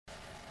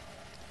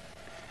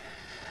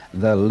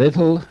The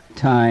little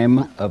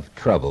time of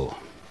trouble.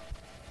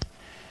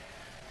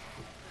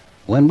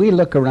 When we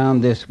look around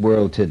this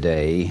world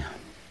today,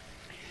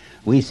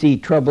 we see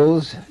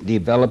troubles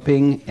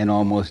developing in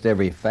almost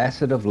every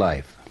facet of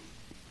life.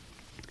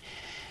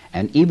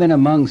 And even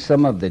among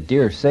some of the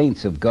dear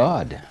saints of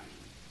God,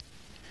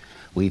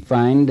 we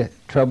find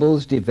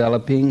troubles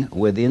developing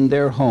within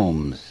their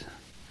homes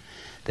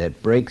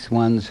that breaks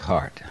one's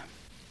heart.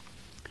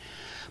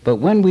 But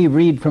when we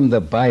read from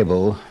the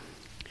Bible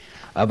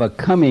of a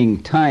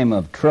coming time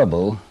of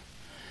trouble,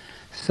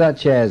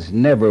 such as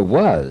never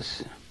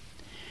was,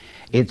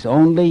 it's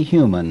only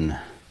human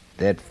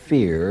that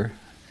fear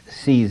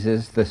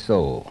seizes the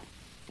soul.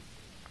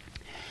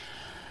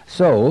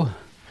 So,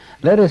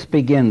 let us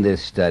begin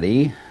this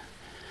study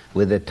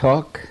with a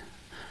talk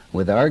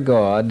with our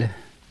God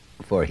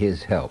for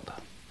His help.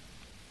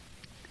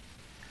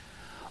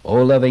 O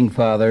loving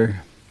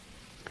Father,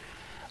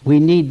 we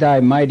need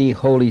Thy mighty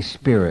Holy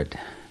Spirit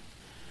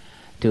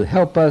to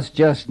help us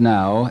just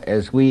now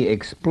as we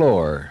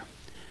explore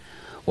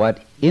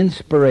what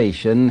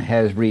inspiration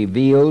has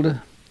revealed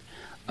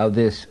of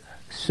this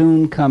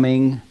soon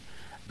coming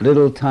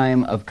little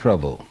time of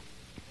trouble,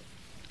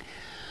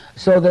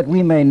 so that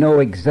we may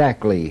know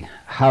exactly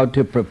how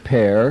to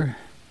prepare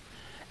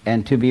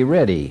and to be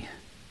ready,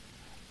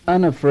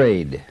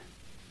 unafraid,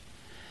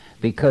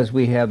 because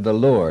we have the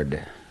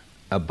Lord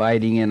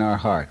abiding in our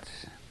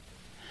hearts,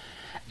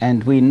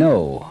 and we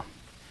know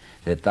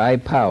that Thy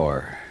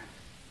power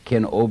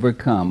can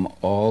overcome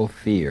all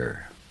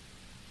fear.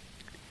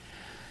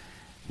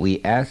 We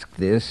ask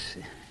this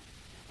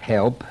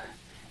help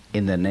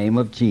in the name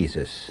of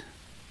Jesus.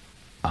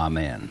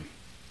 Amen.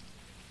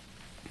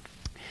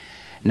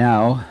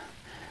 Now,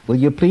 will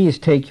you please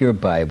take your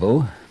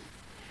Bible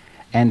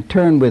and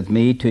turn with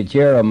me to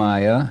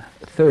Jeremiah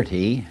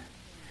 30,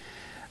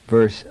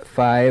 verse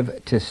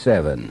 5 to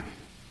 7.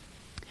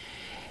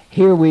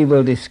 Here we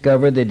will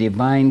discover the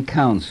divine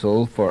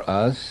counsel for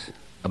us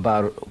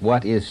about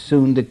what is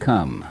soon to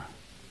come.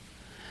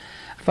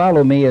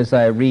 Follow me as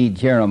I read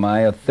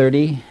Jeremiah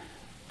 30,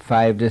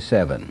 5 to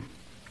 7.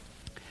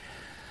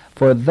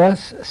 For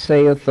thus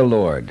saith the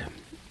Lord,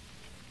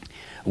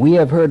 we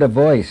have heard a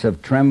voice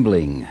of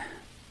trembling,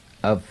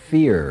 of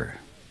fear,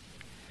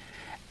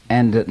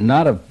 and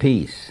not of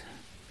peace.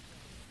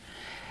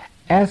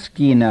 Ask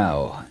ye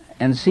now,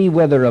 and see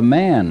whether a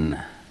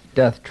man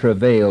doth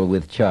travail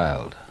with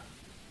child.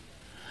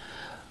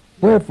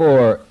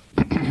 Wherefore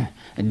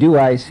do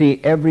I see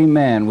every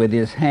man with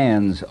his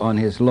hands on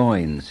his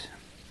loins,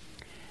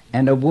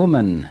 and a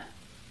woman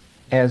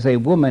as a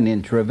woman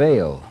in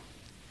travail,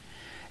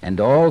 and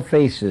all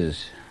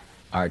faces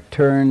are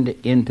turned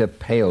into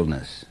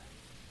paleness.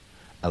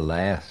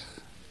 Alas,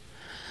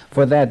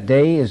 for that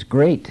day is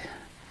great,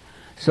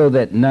 so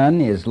that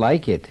none is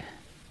like it.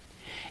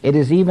 It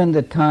is even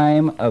the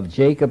time of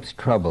Jacob's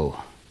trouble.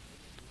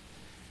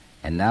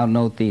 And now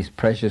note these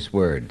precious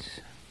words.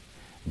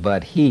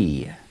 But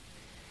he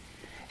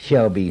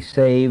shall be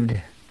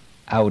saved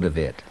out of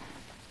it.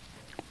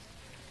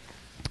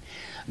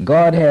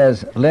 God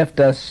has left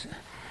us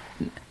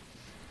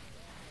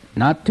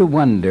not to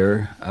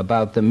wonder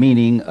about the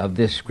meaning of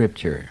this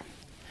scripture,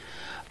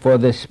 for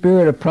the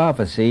spirit of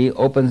prophecy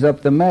opens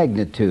up the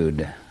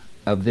magnitude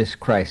of this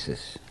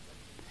crisis.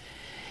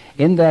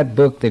 In that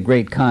book, The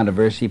Great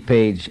Controversy,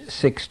 page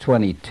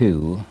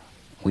 622,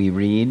 we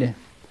read,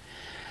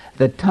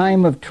 "The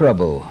time of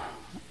trouble,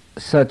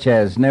 such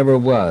as never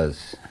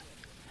was,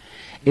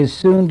 is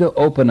soon to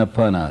open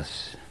upon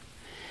us,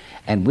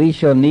 and we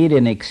shall need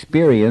an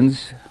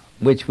experience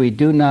which we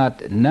do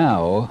not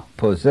now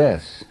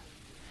possess,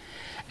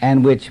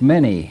 and which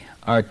many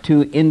are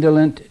too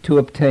indolent to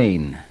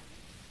obtain."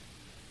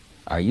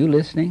 Are you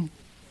listening?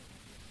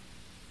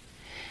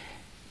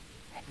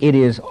 It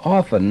is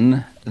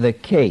often the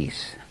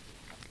case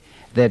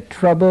that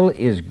trouble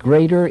is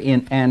greater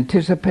in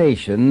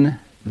anticipation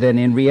than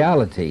in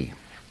reality.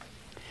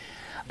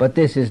 But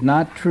this is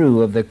not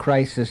true of the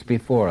crisis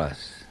before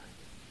us.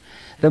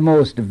 The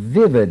most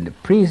vivid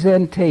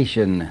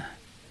presentation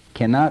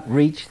cannot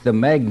reach the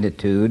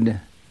magnitude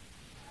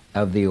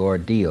of the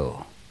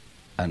ordeal,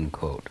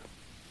 unquote.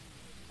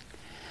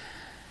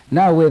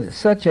 Now, with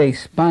such a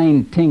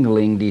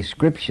spine-tingling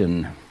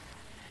description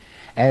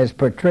as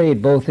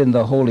portrayed both in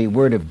the Holy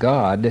Word of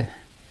God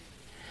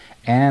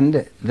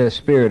and the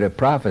Spirit of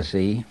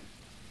prophecy,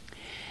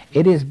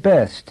 it is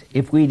best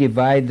if we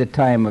divide the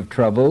time of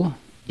trouble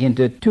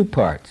into two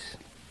parts: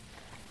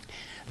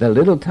 the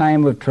little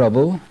time of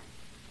trouble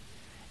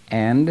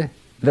and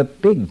the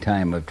big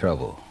time of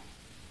trouble.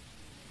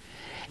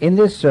 In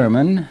this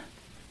sermon,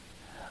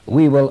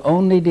 we will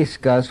only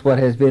discuss what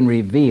has been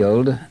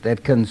revealed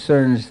that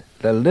concerns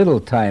the little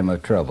time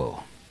of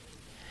trouble,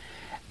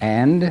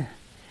 and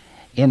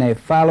in a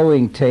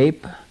following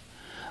tape,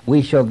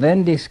 we shall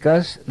then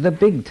discuss the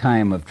big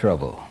time of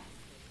trouble.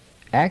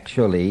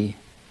 Actually,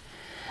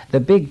 the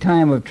big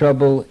time of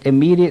trouble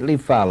immediately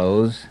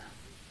follows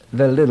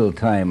the little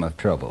time of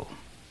trouble.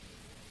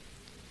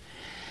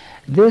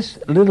 This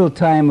little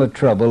time of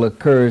trouble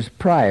occurs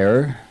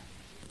prior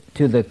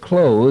to the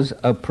close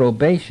of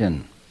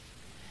probation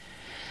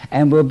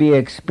and will be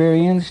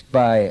experienced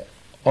by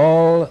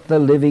all the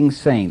living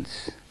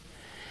saints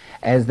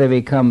as they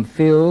become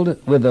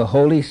filled with the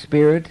Holy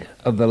Spirit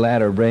of the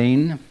latter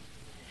rain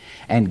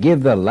and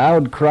give the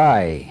loud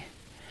cry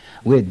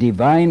with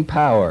divine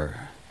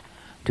power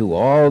to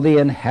all the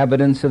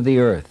inhabitants of the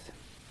earth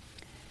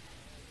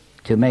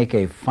to make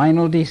a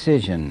final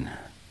decision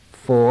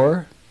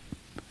for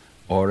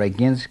or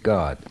against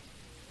God.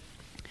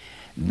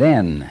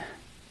 Then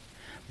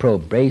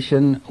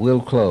probation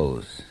will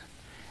close,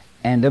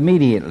 and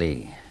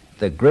immediately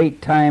the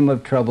great time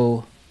of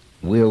trouble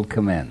will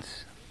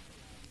commence.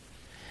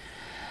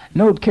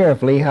 Note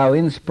carefully how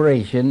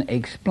inspiration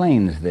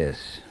explains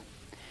this.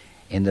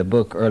 In the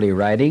book Early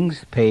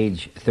Writings,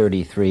 page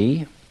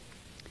 33,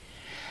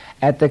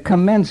 at the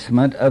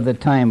commencement of the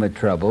time of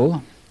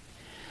trouble,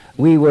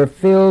 we were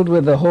filled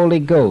with the Holy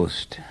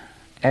Ghost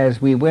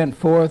as we went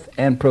forth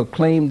and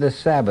proclaimed the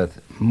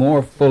Sabbath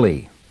more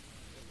fully.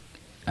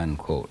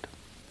 Unquote.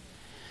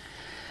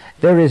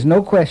 There is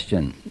no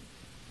question,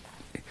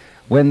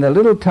 when the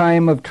little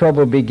time of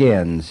trouble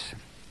begins,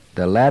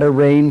 the latter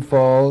rain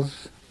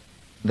falls,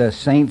 the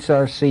saints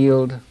are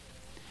sealed,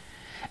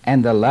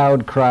 and the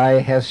loud cry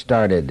has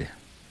started.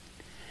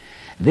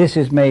 This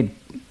is made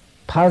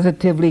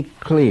positively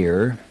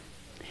clear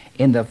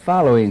in the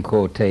following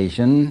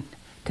quotation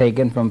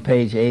taken from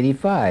page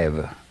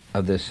 85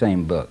 of the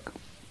same book.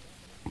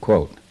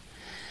 Quote,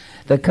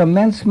 "The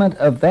commencement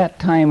of that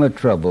time of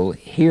trouble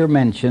here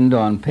mentioned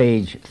on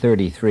page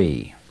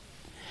 33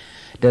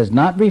 does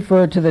not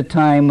refer to the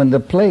time when the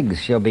plagues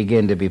shall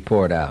begin to be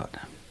poured out,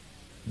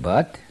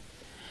 but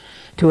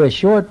to a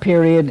short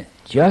period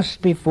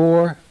just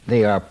before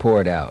they are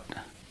poured out,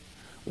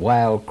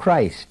 while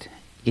Christ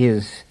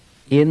is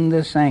in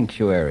the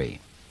sanctuary.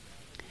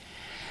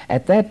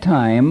 At that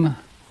time,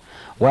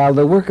 while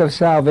the work of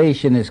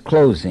salvation is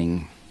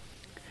closing,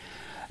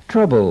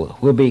 trouble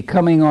will be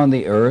coming on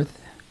the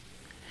earth,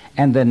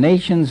 and the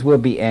nations will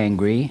be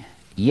angry,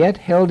 yet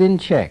held in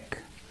check,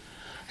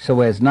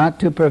 so as not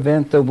to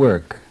prevent the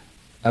work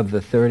of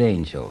the third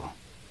angel."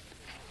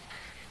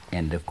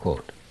 End of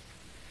quote.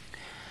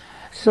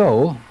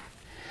 So,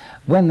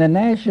 when the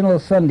national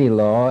Sunday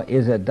law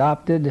is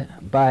adopted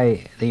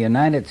by the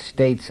United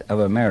States of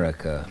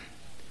America,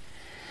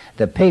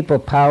 the papal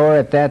power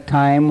at that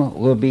time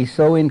will be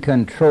so in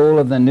control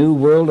of the New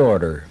World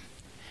Order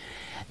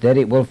that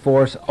it will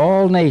force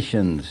all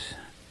nations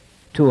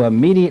to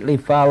immediately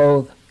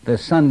follow the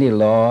Sunday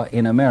law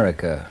in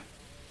America,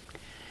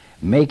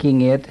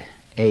 making it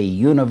a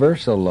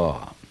universal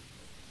law.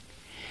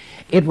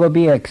 It will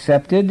be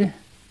accepted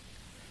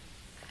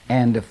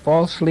and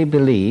falsely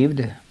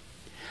believed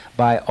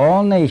by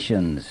all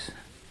nations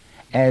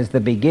as the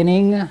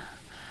beginning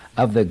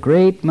of the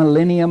great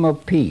millennium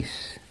of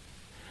peace,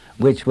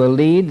 which will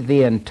lead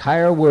the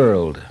entire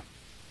world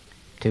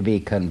to be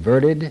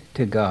converted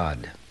to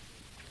God.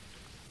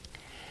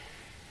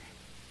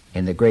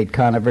 In the Great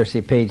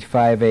Controversy, page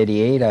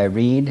 588, I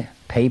read,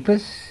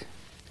 "Papists,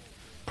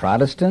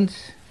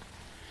 Protestants,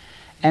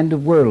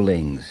 and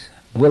worldlings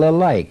will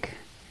alike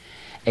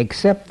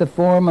accept the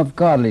form of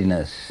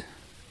godliness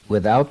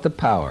without the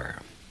power,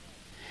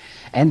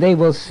 and they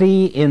will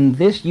see in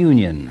this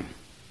union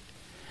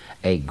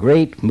a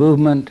great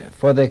movement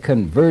for the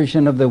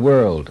conversion of the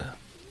world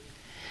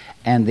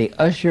and the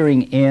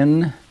ushering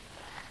in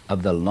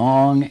of the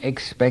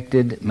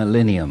long-expected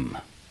millennium."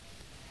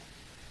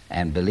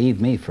 And believe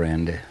me,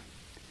 friend,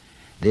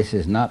 this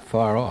is not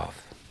far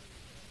off.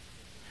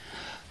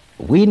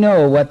 We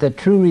know what the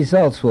true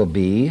results will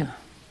be,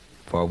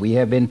 for we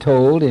have been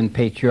told in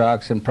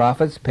Patriarchs and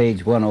Prophets,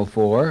 page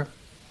 104,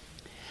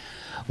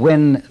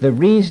 when the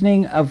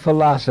reasoning of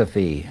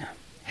philosophy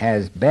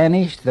has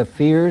banished the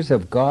fears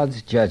of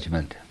God's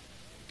judgment,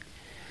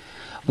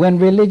 when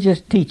religious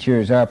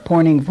teachers are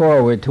pointing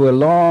forward to a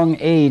long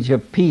age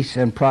of peace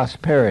and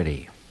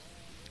prosperity,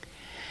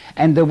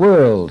 and the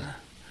world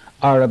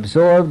are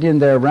absorbed in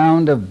their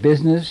round of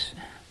business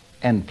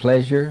and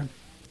pleasure,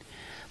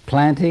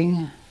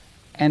 planting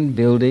and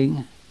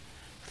building,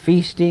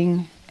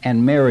 feasting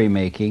and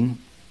merrymaking,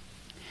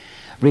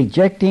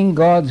 rejecting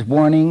God's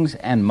warnings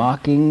and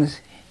mocking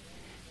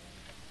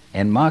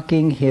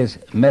his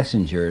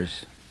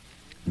messengers,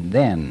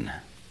 then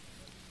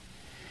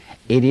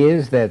it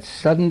is that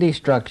sudden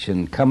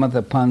destruction cometh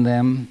upon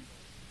them,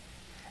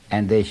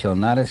 and they shall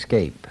not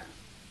escape.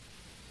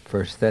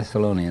 1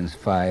 Thessalonians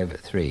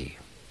 5:3.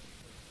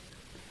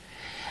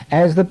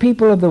 As the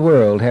people of the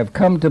world have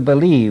come to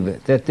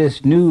believe that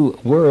this new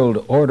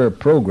world order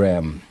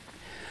program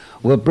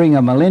will bring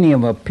a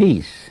millennium of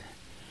peace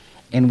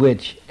in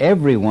which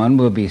everyone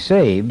will be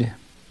saved,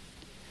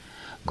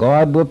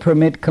 God will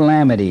permit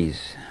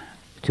calamities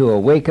to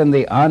awaken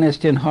the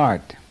honest in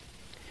heart,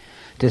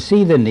 to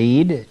see the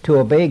need to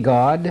obey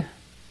God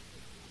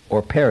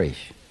or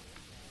perish.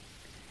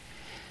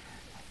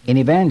 In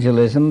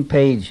Evangelism,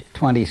 page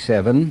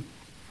 27,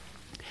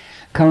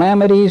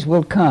 calamities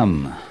will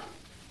come,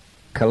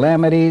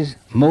 calamities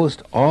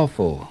most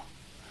awful,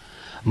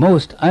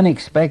 most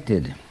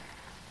unexpected,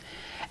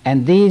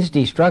 and these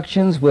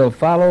destructions will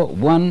follow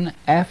one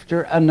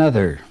after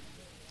another.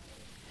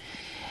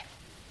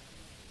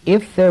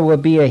 If there will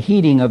be a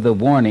heeding of the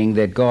warning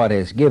that God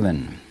has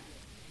given,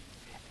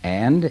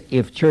 and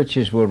if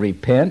churches will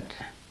repent,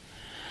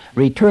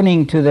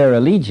 returning to their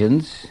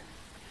allegiance,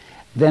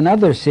 then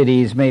other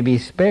cities may be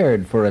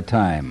spared for a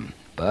time.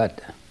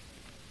 But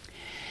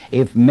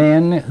if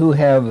men who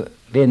have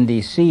been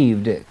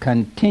deceived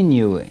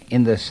continue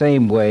in the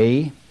same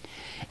way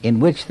in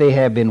which they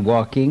have been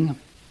walking,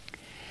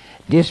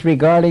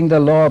 disregarding the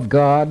law of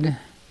God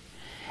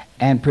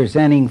and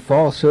presenting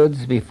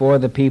falsehoods before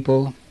the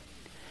people,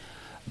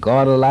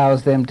 God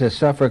allows them to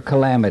suffer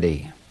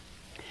calamity,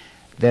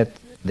 that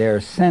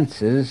their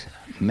senses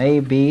may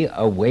be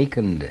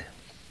awakened.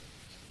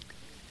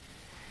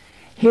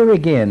 Here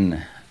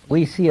again,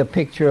 we see a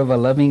picture of a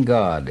loving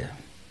God,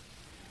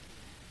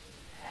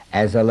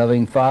 as a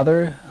loving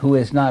Father who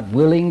is not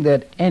willing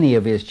that any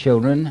of his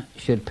children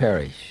should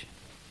perish.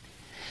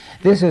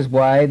 This is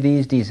why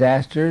these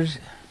disasters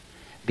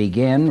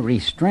begin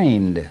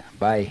restrained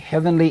by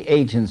heavenly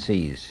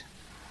agencies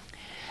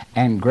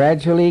and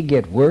gradually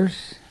get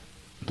worse,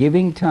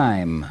 giving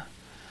time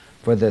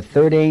for the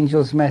third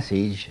angel's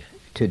message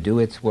to do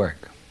its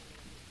work.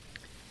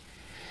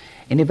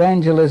 In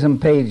Evangelism,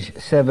 page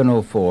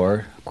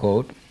 704,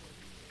 quote,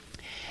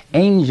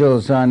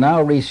 "Angels are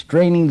now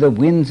restraining the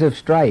winds of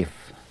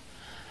strife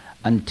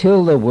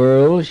until the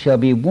world shall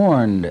be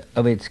warned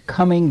of its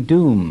coming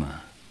doom.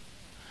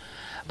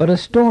 But a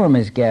storm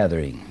is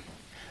gathering,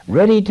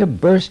 ready to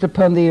burst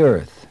upon the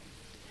earth.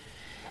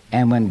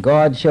 And when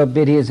God shall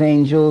bid his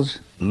angels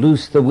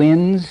loose the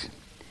winds,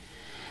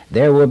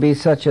 there will be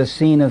such a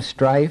scene of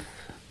strife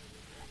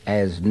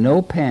as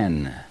no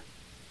pen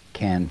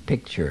can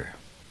picture."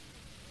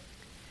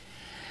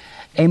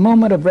 A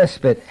moment of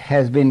respite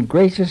has been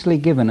graciously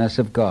given us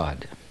of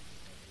God.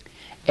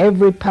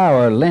 Every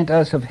power lent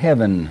us of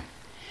heaven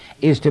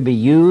is to be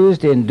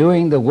used in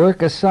doing the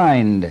work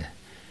assigned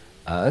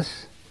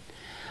us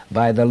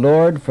by the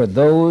Lord for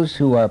those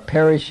who are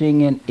perishing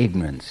in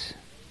ignorance.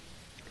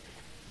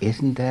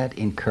 Isn't that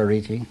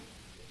encouraging?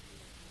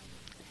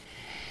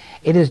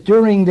 It is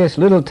during this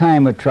little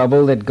time of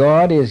trouble that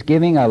God is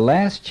giving a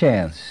last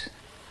chance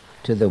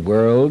to the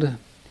world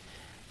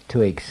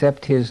to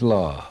accept his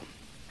law.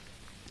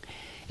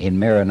 In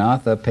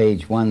Maranatha,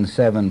 page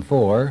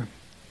 174,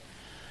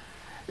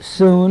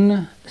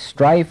 "Soon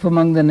strife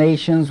among the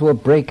nations will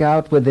break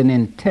out with an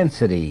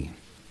intensity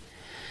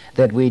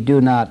that we do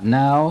not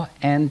now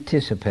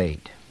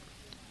anticipate.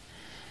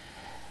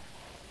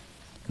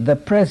 The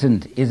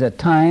present is a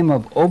time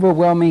of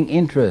overwhelming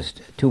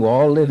interest to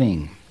all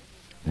living,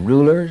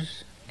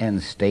 rulers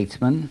and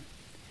statesmen,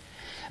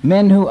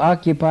 men who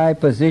occupy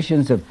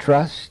positions of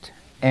trust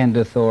and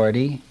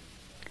authority.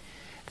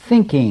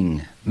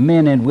 Thinking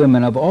men and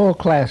women of all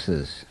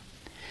classes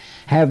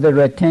have their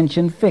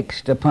attention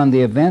fixed upon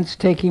the events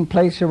taking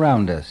place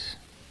around us.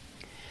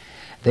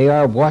 They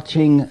are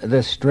watching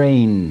the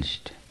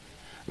strange,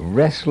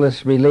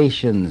 restless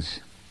relations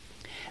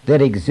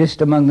that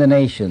exist among the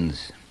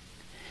nations.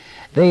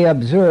 They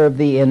observe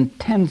the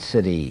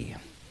intensity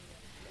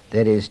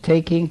that is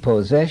taking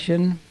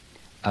possession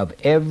of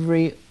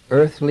every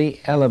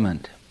earthly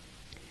element.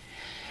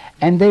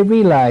 And they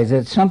realize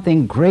that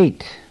something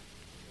great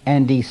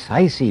and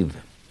decisive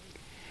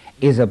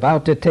is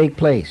about to take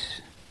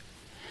place,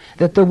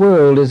 that the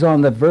world is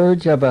on the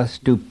verge of a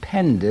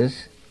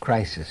stupendous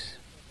crisis."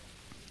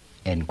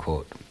 End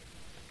quote.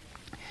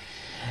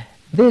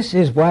 This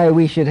is why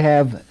we should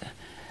have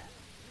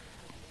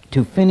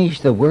to finish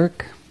the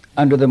work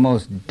under the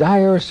most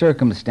dire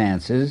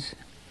circumstances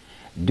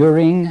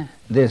during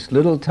this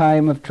little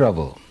time of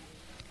trouble.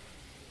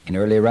 In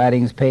Early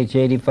Writings, page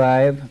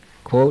 85,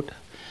 quote,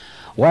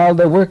 "While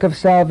the work of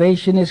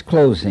salvation is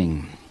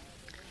closing,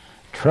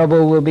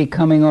 trouble will be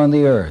coming on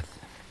the earth,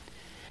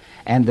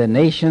 and the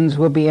nations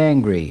will be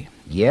angry,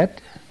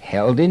 yet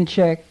held in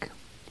check,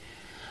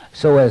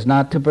 so as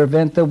not to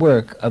prevent the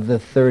work of the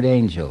third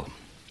angel.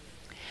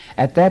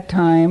 At that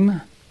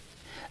time,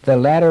 the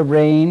latter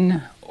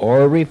rain,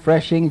 or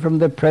refreshing from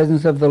the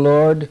presence of the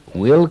Lord,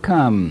 will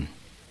come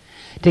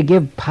to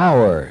give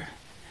power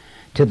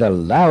to the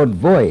loud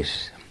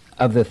voice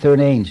of the third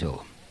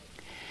angel,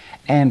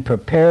 and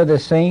prepare the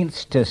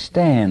saints to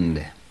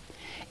stand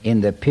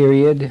in the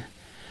period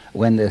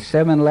when the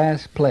 7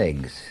 last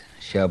plagues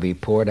shall be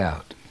poured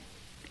out."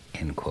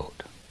 End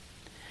quote.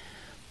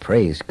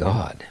 Praise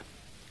God.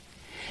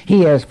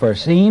 He has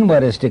foreseen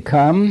what is to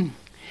come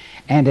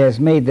and has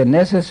made the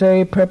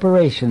necessary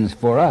preparations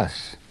for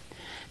us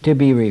to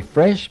be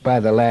refreshed by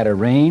the latter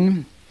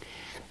rain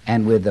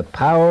and with the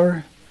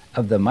power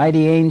of the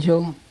mighty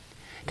angel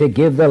to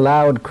give the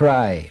loud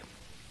cry.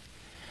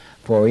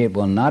 For it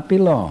will not be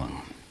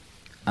long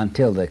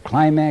until the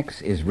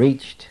climax is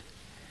reached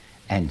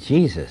and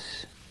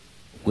Jesus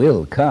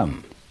will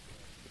come.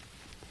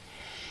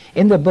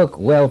 In the book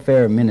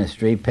Welfare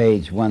Ministry,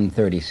 page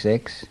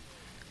 136,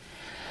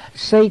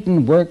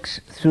 Satan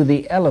works through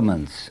the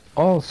elements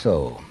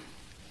also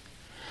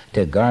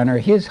to garner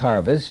his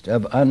harvest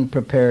of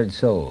unprepared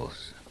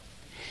souls.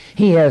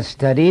 He has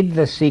studied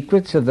the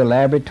secrets of the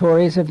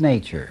laboratories of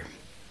nature,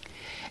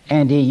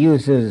 and he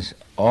uses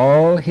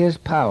all his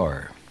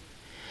power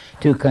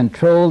to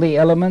control the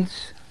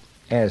elements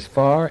as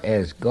far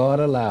as God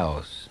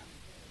allows.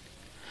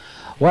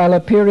 While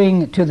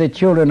appearing to the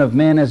children of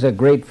men as a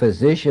great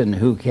physician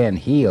who can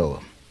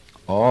heal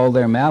all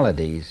their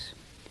maladies,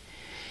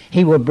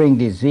 he will bring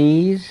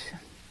disease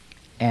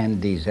and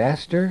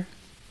disaster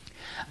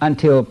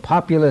until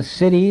populous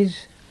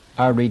cities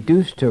are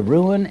reduced to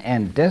ruin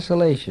and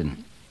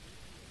desolation.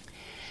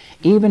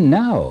 Even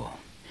now,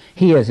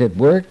 he is at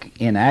work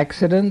in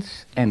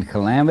accidents and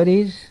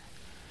calamities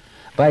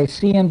by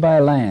sea and by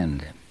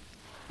land,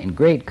 in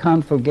great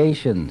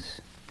conflagrations,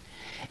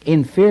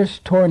 in fierce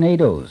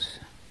tornadoes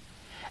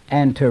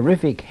and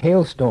terrific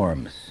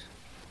hailstorms,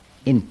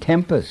 in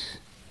tempests,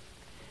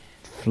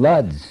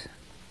 floods,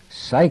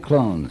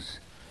 cyclones,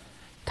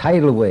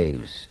 tidal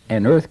waves,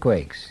 and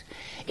earthquakes.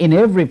 In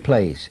every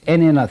place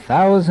and in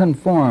 1,000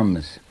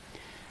 forms,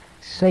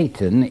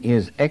 Satan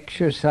is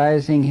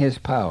exercising his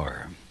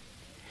power.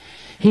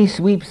 He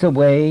sweeps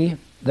away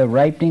the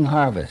ripening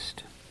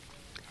harvest,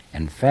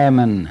 and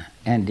famine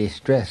and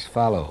distress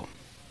follow.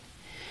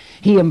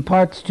 He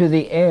imparts to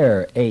the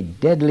air a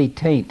deadly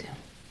taint,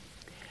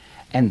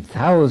 and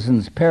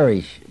thousands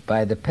perish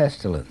by the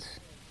pestilence.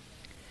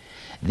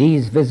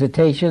 These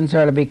visitations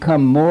are to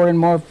become more and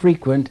more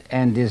frequent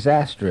and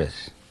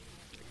disastrous.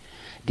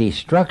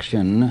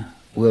 Destruction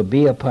will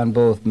be upon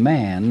both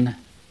man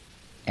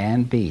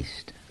and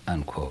beast,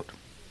 unquote.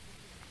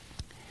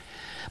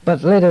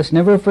 But let us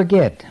never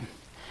forget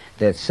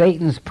that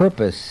Satan's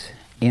purpose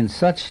in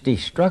such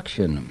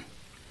destruction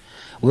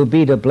will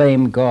be to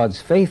blame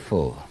God's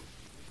faithful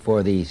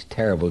for these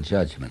terrible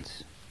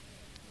judgments.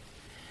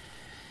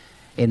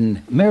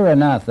 In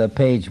Maranatha,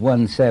 page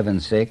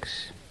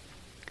 176,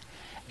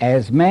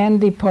 as man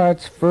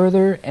departs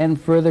further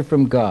and further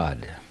from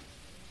God,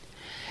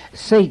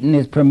 Satan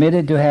is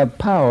permitted to have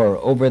power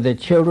over the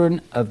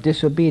children of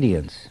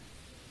disobedience.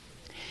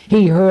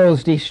 He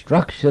hurls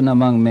destruction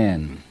among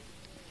men.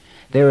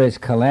 There is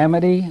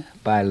calamity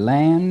by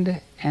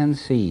land and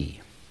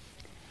sea.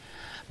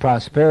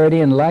 Prosperity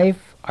and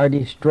life are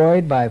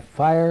destroyed by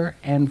fire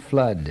and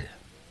flood.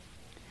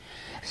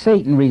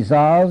 Satan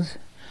resolves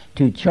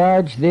to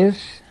charge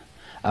this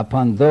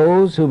upon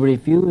those who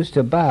refuse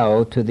to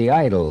bow to the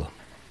idol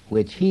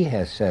which he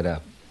has set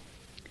up.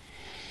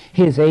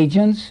 His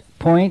agents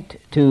point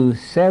to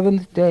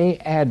Seventh-day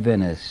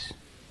Adventists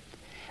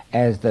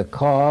as the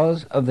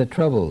cause of the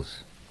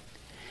troubles.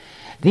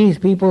 These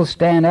people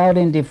stand out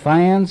in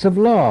defiance of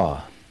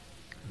law,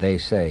 they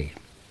say.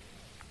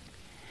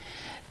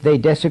 They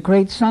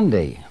desecrate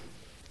Sunday.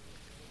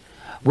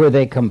 Were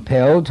they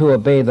compelled to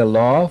obey the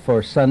law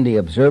for Sunday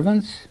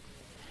observance,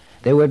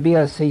 there would be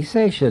a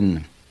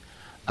cessation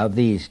of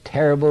these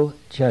terrible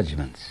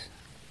judgments,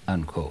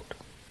 unquote.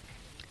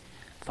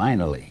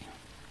 Finally,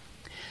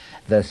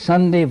 the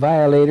Sunday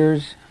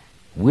violators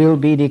will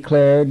be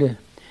declared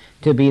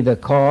to be the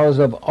cause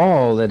of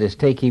all that is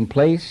taking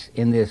place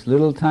in this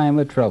little time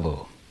of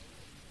trouble.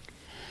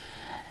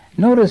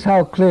 Notice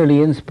how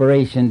clearly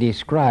inspiration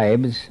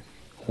describes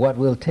what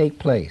will take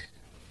place.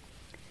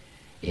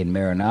 In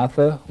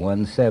Maranatha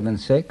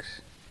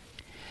 176,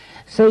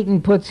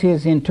 Satan puts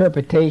his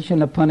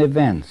interpretation upon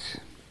events,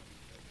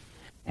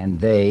 and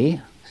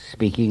they,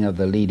 speaking of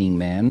the leading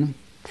men,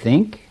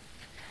 think,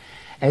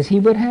 as he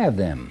would have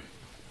them,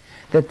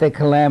 that the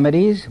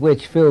calamities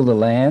which fill the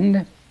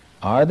land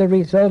are the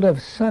result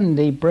of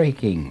Sunday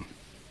breaking.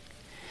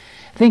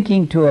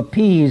 Thinking to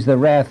appease the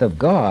wrath of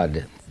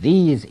God,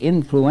 these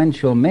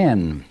influential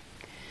men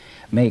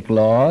make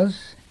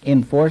laws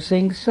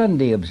enforcing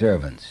Sunday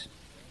observance.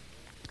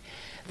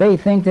 They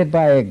think that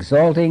by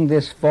exalting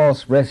this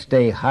false rest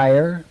day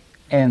higher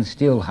and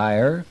still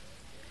higher,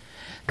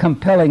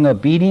 compelling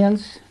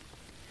obedience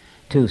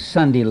to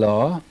Sunday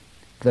law,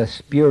 the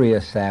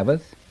spurious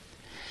Sabbath,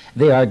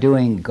 they are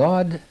doing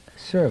God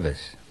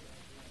service.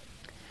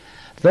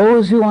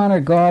 Those who honor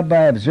God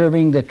by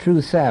observing the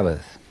true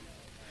Sabbath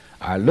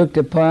are looked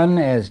upon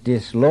as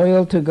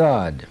disloyal to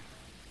God,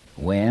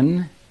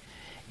 when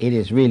it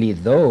is really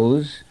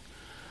those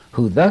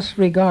who thus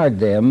regard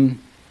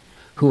them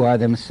who are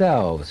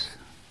themselves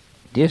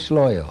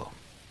disloyal,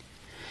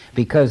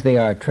 because they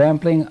are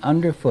trampling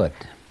underfoot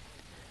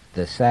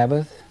the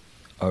Sabbath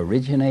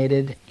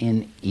originated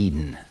in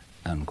Eden,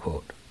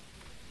 unquote.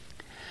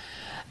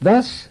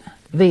 Thus,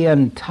 the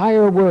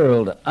entire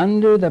world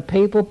under the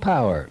papal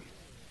power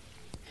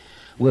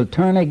will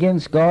turn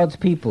against God's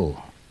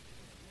people.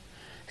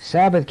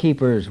 Sabbath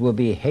keepers will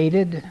be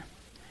hated,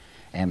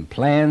 and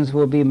plans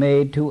will be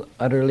made to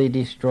utterly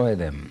destroy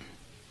them.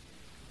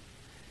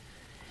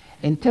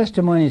 In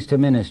Testimonies to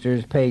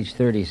Ministers, page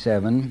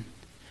 37,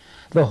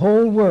 the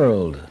whole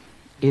world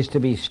is to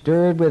be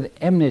stirred with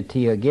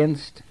enmity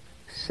against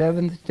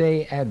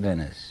Seventh-day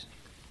Adventists,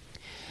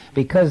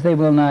 because they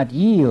will not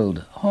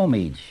yield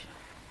homage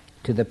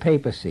to the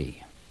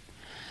papacy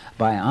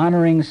by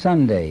honoring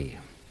Sunday,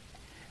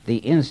 the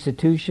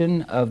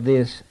institution of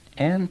this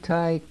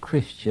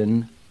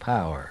anti-Christian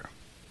power.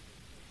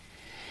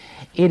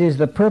 It is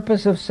the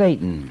purpose of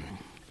Satan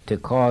to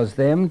cause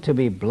them to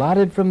be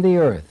blotted from the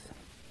earth,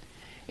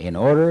 in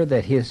order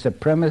that his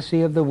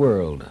supremacy of the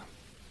world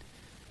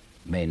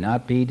may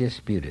not be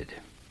disputed.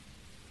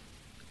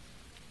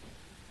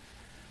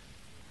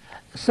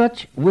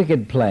 Such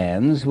wicked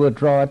plans will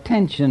draw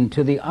attention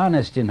to the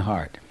honest in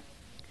heart,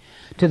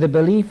 to the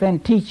belief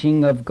and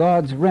teaching of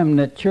God's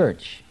remnant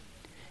church,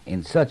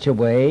 in such a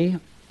way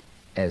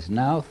as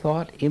now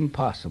thought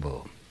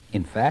impossible.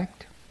 In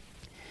fact,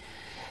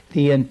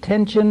 the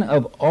attention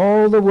of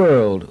all the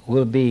world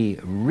will be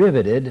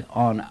riveted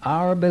on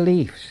our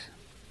beliefs.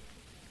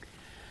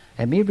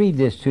 Let me read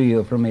this to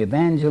you from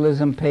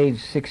Evangelism, page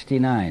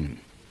 69.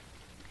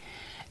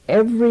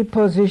 Every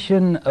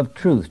position of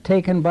truth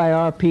taken by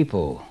our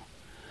people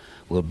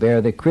will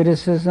bear the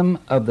criticism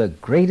of the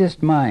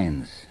greatest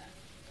minds.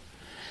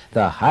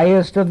 The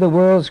highest of the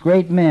world's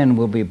great men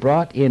will be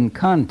brought in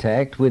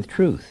contact with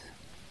truth,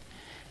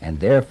 and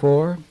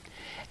therefore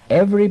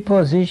every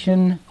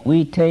position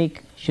we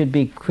take should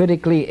be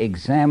critically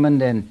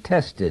examined and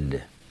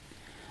tested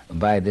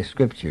by the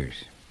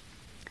Scriptures.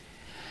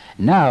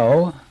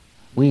 Now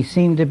we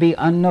seem to be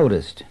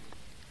unnoticed,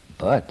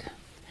 but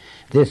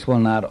this will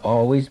not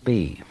always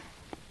be.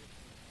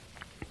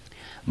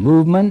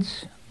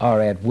 Movements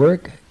are at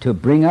work to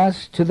bring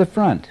us to the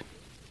front,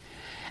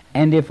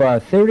 and if our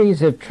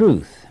theories of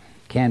truth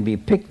can be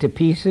picked to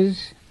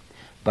pieces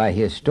by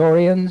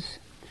historians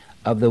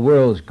of the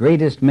world's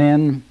greatest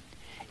men,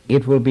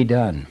 it will be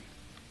done.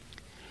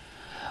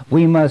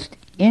 We must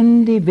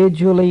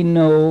individually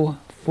know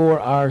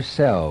for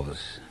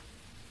ourselves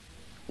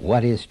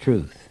what is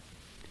truth,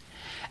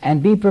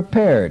 and be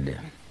prepared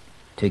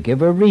to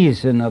give a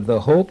reason of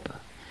the hope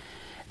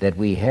that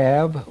we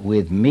have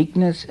with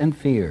meekness and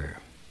fear,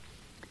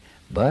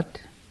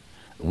 but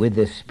with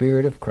the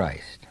Spirit of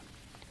Christ.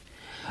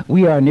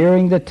 We are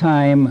nearing the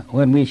time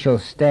when we shall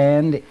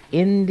stand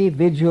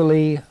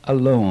individually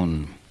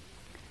alone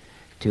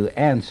to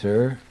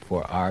answer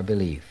for our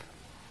belief.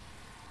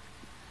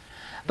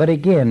 But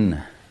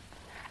again,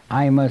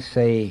 I must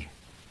say,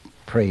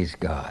 praise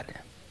God,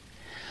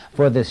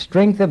 for the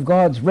strength of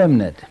God's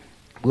remnant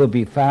will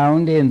be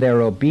found in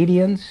their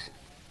obedience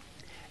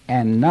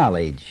and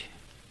knowledge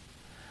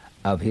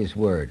of His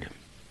Word.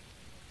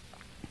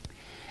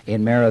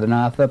 In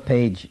Maranatha,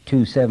 page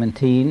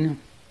 217,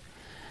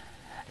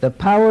 the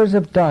powers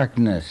of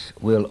darkness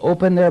will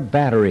open their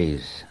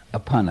batteries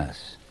upon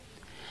us,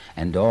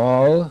 and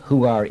all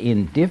who are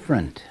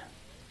indifferent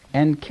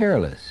and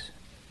careless,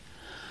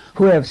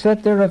 who have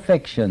set their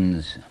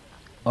affections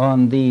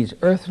on these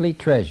earthly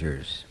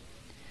treasures,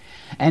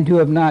 and who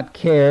have not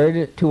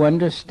cared to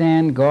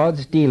understand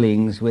God's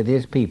dealings with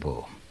His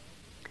people,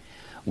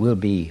 will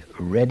be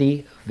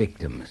ready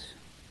victims.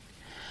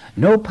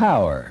 No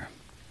power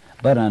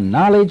but a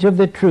knowledge of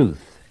the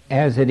truth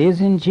as it is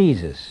in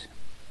Jesus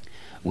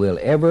will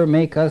ever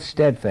make us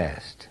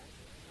steadfast.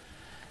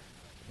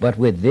 But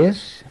with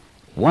this,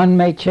 one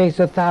may chase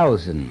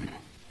 1,000,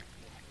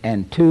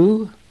 and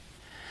two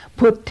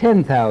put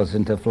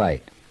 10,000 to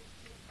flight.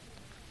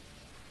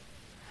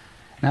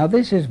 Now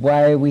this is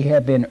why we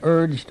have been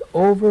urged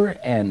over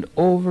and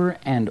over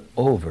and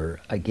over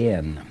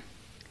again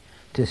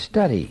to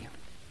study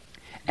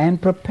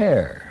and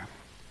prepare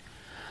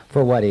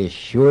for what is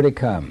sure to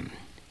come.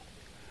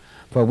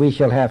 For we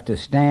shall have to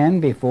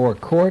stand before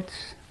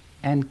courts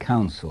and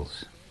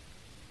councils.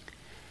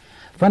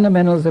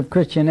 Fundamentals of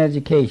Christian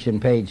Education,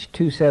 page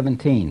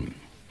 217.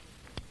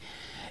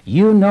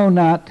 You know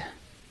not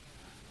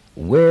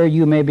where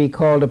you may be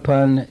called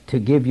upon to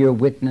give your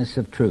witness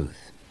of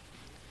truth.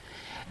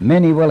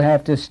 Many will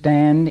have to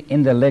stand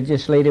in the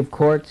legislative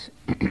courts.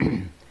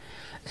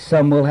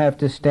 Some will have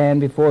to stand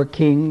before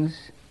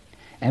kings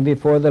and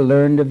before the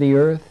learned of the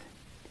earth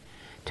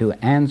to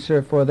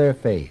answer for their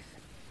faith.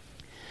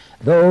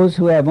 Those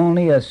who have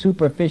only a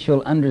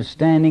superficial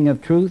understanding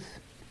of truth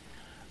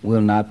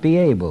will not be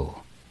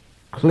able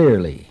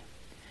clearly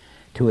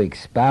to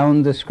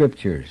expound the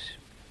Scriptures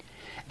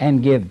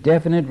and give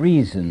definite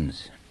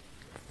reasons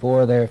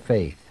for their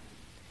faith.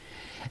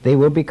 They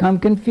will become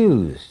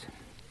confused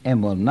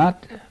and will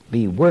not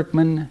be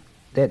workmen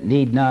that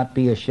need not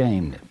be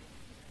ashamed.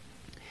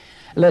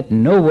 Let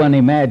no one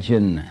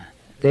imagine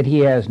that he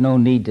has no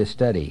need to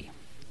study,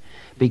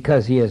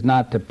 because he is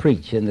not to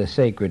preach in the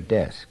sacred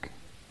desk.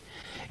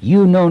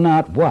 You know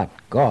not what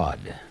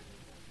God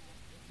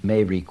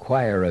may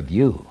require of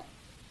you.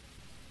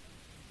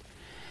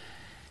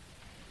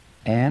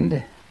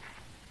 And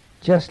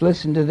just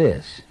listen to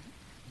this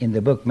in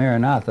the book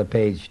Maranatha,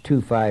 page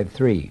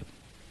 253.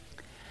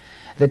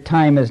 The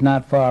time is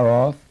not far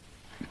off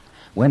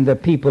when the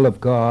people of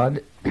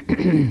God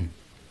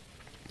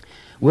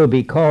will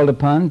be called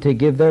upon to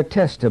give their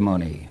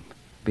testimony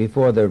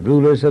before the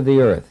rulers of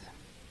the earth.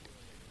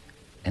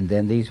 And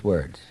then these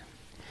words: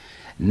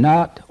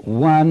 not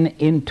 1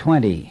 in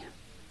 20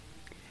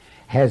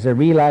 has a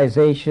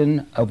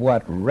realization of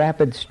what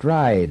rapid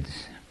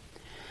strides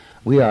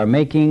we are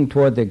making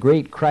toward the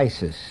great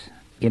crisis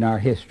in our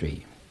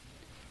history.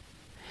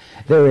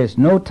 There is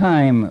no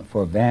time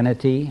for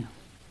vanity,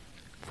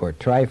 for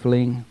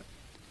trifling,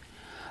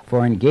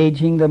 for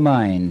engaging the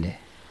mind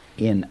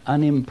in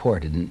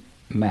unimportant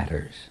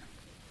matters.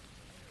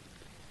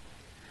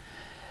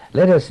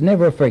 Let us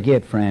never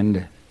forget,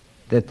 friend,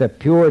 that the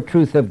pure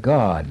truth of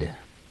God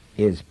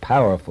is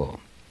powerful.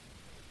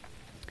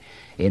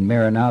 In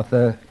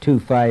Maranatha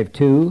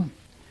 2:5-2,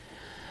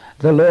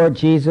 the Lord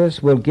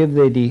Jesus will give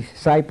the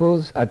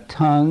disciples a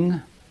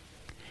tongue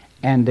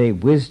and a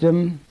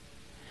wisdom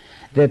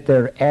that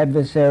their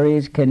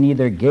adversaries can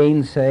neither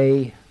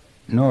gainsay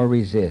nor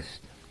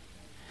resist.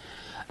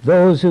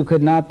 Those who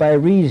could not by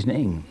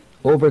reasoning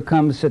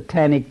overcome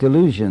satanic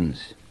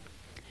delusions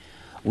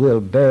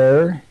will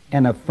bear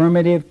an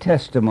affirmative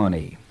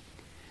testimony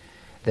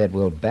that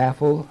will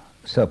baffle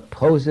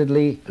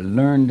supposedly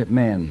learned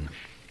men.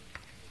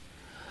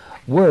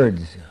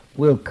 Words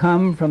will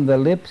come from the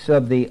lips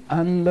of the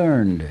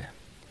unlearned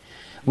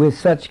with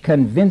such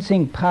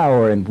convincing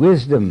power and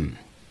wisdom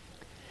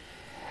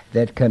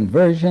that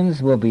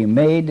conversions will be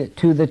made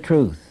to the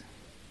truth.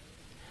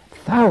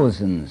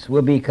 Thousands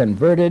will be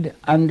converted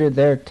under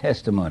their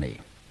testimony.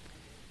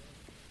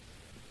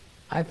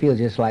 I feel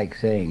just like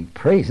saying,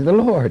 praise the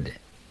Lord.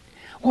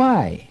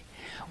 Why?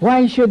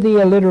 Why should the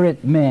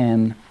illiterate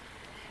man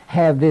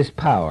have this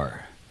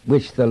power,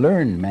 which the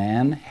learned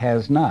man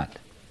has not?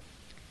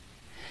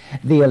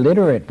 The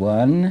illiterate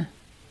one,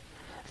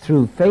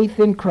 through faith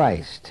in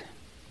Christ,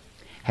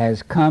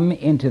 has come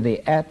into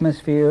the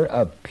atmosphere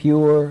of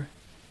pure,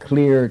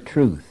 clear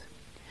truth,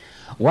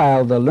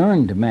 while the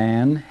learned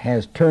man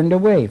has turned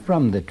away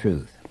from the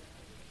truth.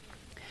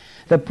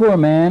 The poor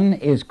man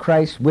is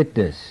Christ's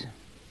witness.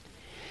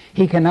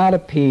 He cannot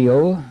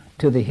appeal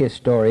to the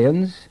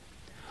historians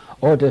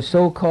or to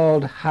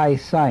so-called high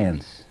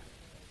science,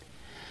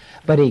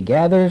 but he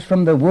gathers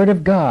from the Word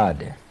of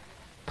God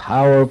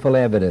powerful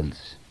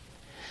evidence.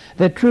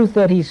 The truth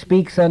that he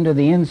speaks under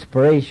the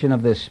inspiration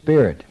of the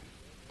Spirit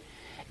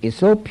is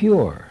so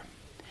pure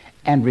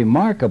and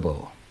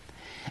remarkable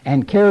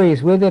and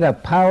carries with it a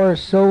power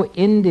so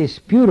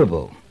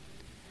indisputable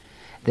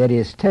that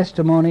his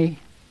testimony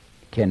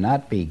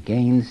cannot be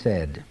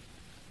gainsaid,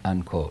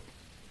 unquote.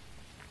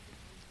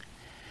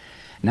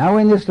 Now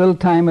in this little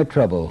time of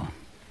trouble,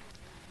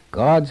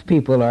 God's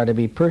people are to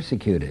be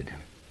persecuted.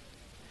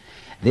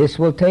 This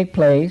will take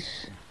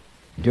place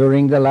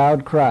during the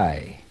loud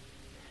cry,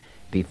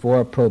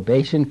 before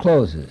probation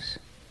closes.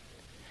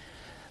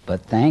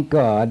 But thank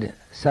God,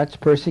 such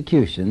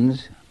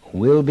persecutions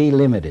will be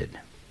limited.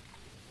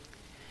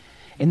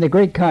 In the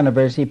Great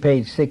Controversy,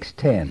 page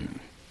 610,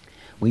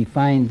 we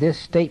find this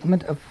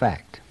statement of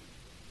fact.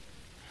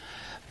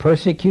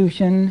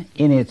 Persecution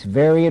in its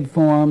varied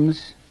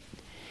forms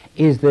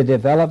is the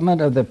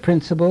development of the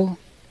principle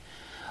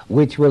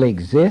which will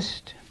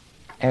exist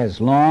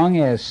as long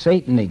as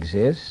Satan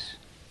exists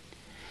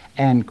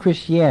and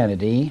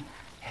Christianity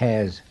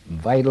has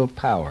vital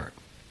power.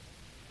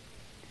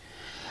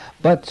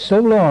 But so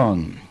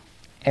long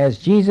as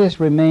Jesus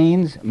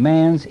remains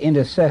man's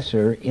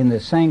intercessor in the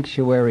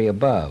sanctuary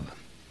above,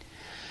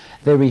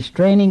 the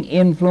restraining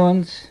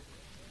influence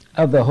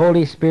of the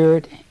Holy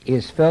Spirit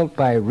is felt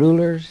by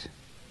rulers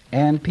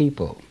and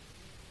people.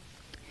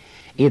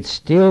 It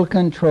still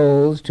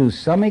controls to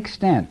some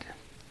extent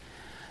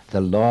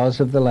the laws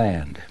of the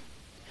land.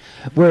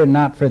 Were it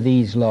not for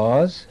these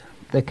laws,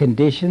 the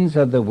conditions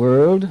of the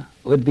world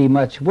would be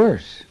much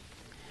worse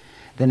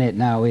than it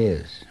now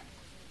is.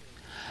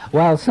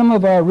 While some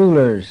of our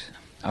rulers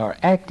are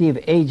active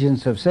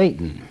agents of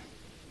Satan,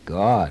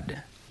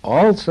 God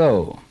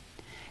also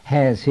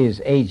has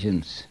his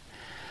agents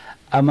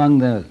among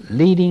the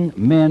leading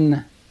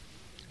men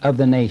of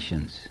the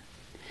nations.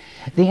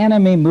 The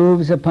enemy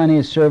moves upon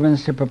his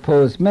servants to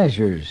propose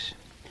measures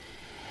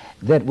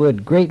that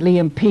would greatly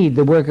impede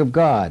the work of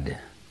God.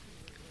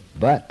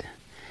 But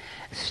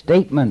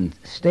statesmen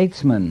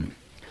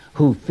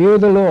who fear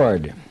the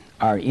Lord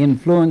are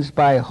influenced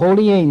by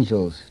holy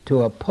angels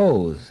to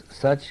oppose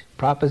such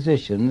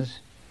propositions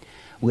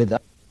with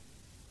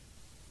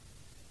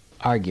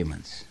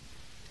arguments.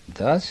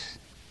 Thus,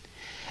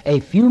 a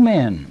few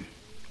men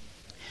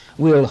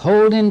will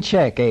hold in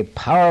check a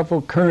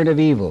powerful current of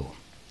evil.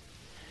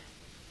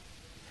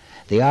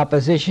 The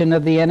opposition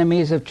of the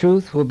enemies of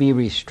truth will be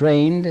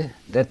restrained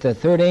that the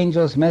third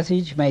angel's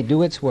message may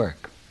do its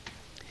work.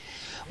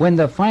 When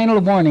the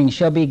final warning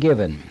shall be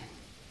given,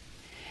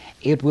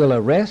 it will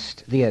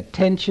arrest the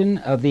attention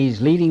of these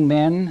leading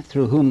men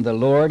through whom the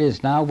Lord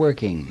is now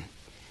working.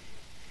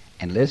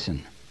 And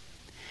listen,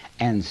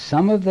 and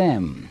some of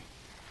them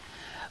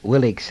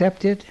will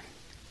accept it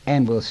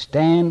and will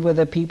stand with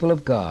the people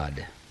of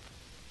God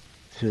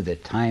through the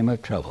time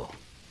of trouble.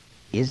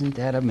 Isn't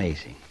that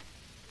amazing?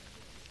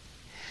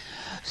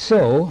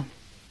 So,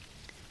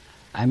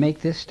 I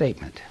make this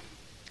statement.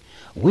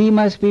 We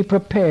must be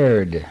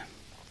prepared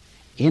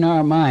in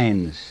our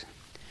minds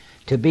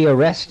to be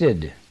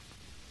arrested.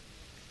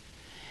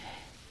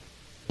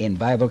 In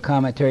Bible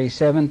Commentary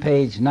 7,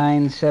 page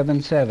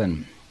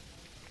 977,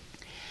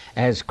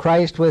 As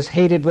Christ was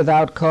hated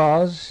without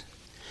cause,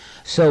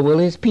 so will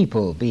his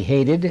people be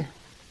hated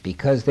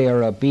because they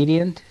are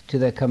obedient to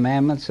the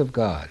commandments of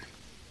God.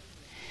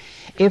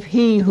 If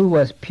he who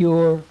was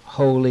pure,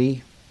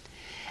 holy,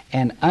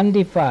 and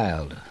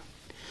undefiled,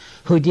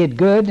 who did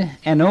good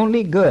and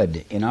only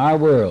good in our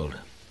world,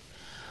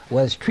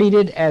 was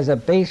treated as a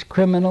base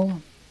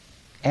criminal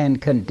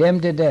and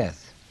condemned to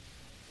death,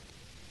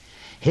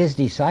 his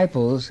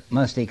disciples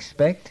must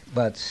expect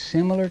but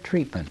similar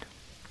treatment,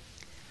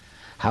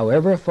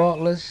 however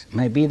faultless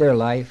may be their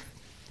life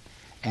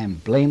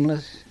and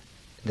blameless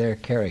their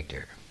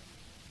character.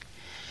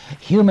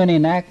 Human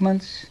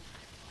enactments,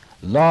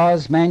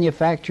 laws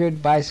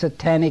manufactured by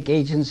satanic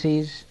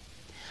agencies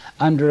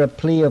under a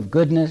plea of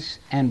goodness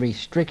and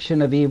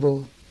restriction of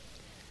evil,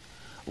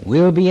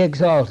 will be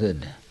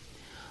exalted,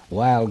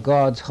 while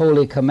God's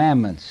holy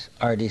commandments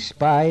are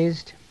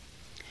despised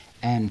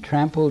and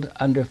trampled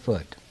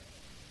underfoot.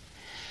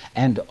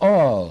 And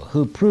all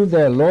who prove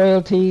their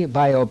loyalty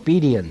by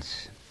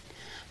obedience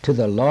to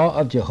the law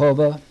of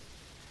Jehovah,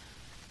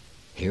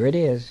 here it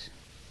is,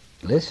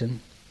 listen,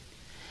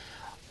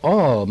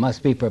 all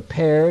must be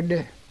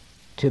prepared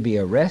to be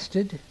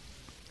arrested,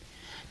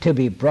 to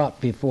be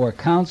brought before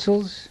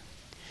councils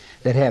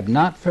that have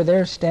not for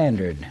their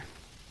standard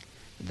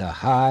the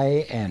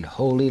high and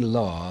holy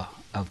law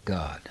of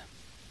God.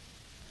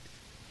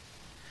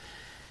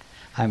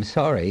 I'm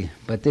sorry,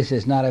 but this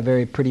is not a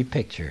very pretty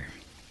picture.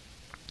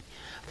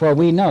 For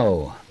we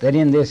know that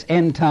in this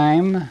end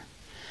time,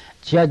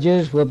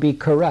 judges will be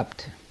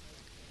corrupt,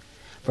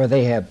 for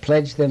they have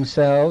pledged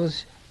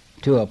themselves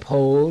to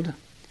uphold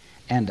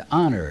and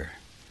honor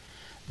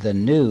the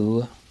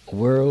new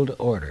world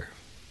order.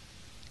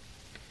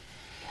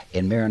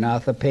 In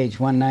Maranatha, page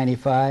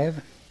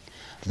 195,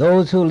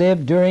 those who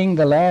live during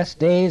the last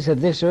days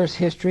of this earth's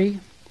history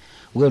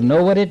will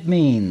know what it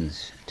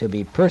means to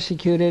be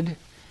persecuted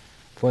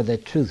for the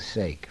truth's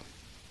sake.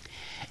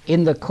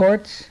 In the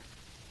courts,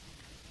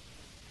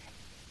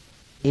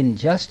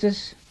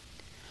 injustice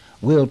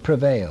will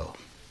prevail.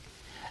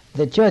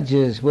 The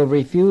judges will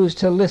refuse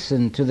to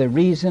listen to the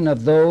reason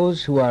of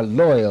those who are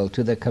loyal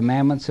to the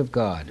commandments of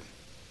God,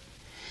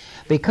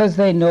 because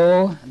they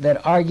know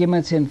that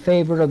arguments in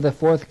favor of the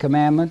fourth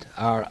commandment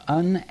are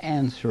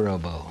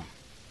unanswerable.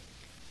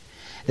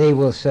 They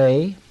will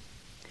say,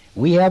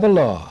 "We have a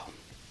law,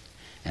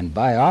 and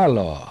by our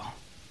law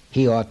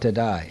he ought to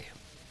die."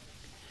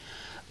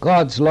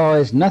 God's law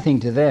is nothing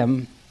to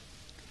them.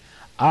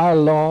 Our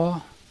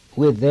law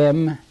with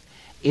them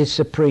is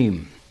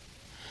supreme.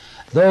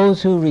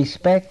 Those who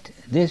respect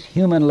this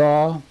human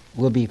law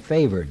will be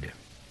favored,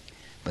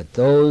 but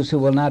those who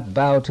will not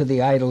bow to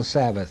the idol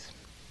Sabbath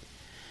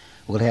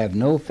will have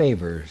no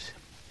favors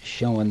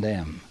shown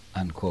them,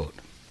 unquote.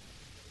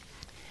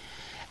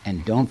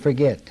 And don't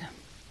forget,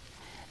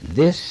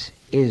 this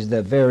is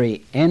the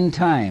very end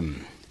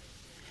time,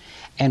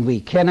 and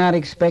we cannot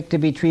expect to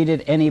be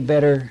treated any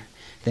better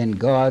than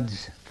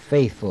God's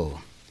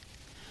faithful,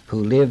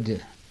 who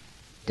lived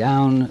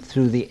down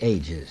through the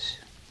ages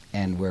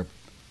and were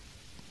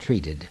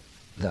treated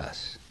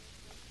thus.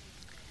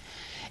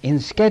 In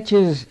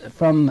Sketches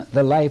from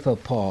the Life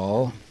of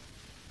Paul,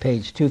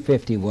 page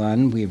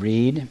 251, we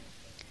read,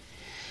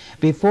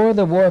 "Before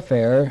the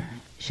warfare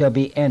shall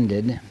be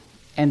ended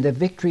and the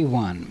victory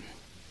won,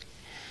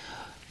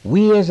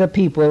 we as a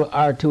people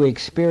are to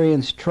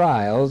experience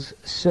trials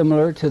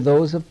similar to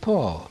those of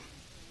Paul.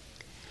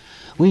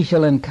 We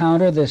shall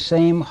encounter the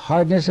same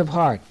hardness of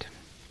heart,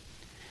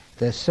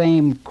 the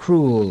same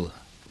cruel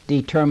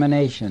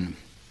determination,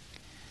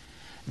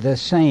 the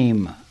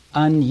same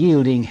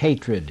unyielding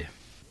hatred.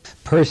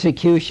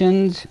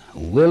 Persecutions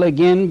will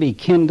again be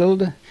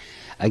kindled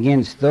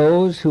against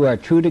those who are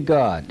true to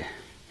God.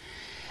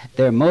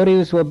 Their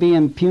motives will be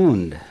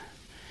impugned,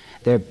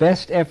 their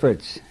best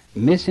efforts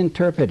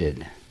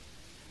misinterpreted,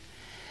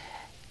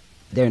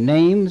 their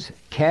names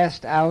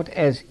cast out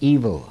as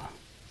evil.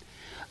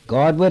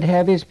 God would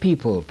have his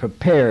people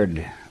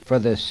prepared for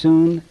the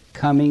soon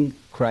coming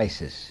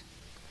crisis."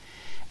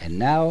 And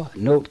now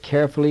note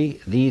carefully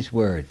these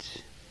words,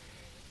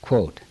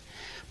 quote,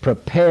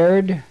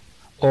 "Prepared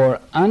or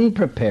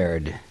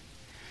unprepared,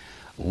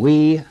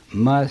 we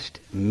must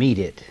meet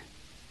it,"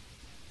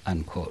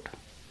 unquote.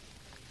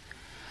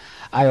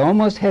 I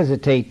almost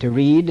hesitate to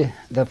read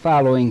the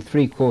following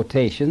three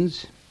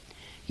quotations,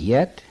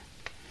 yet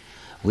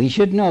we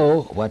should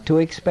know what to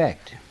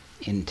expect.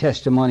 In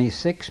Testimony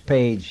 6,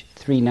 page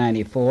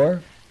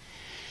 394,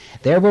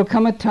 "There will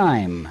come a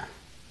time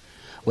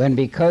when,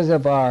 because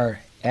of our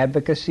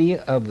advocacy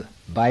of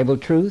Bible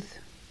truth,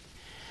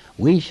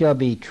 we shall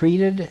be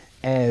treated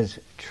as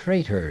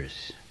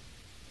traitors."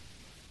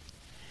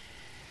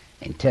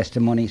 In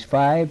Testimonies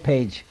 5,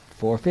 page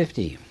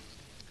 450,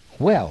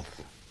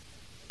 "Wealth,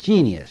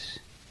 genius,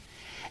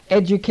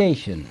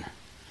 education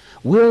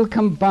will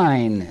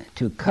combine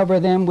to cover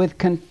them with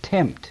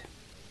contempt.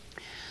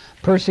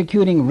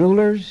 Persecuting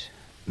rulers,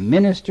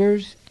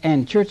 ministers,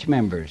 and church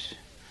members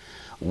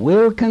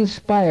will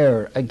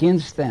conspire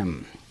against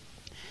them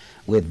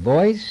with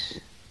voice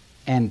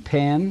and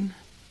pen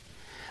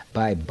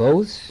by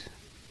boasts,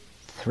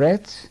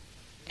 threats,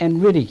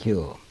 and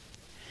ridicule.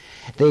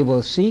 They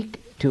will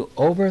seek to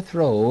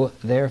overthrow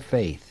their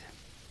faith.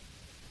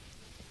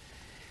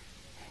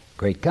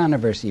 Great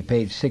Controversy,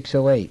 page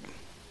 608.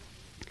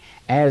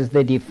 As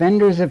the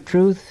defenders of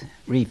truth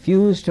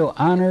refuse to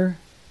honor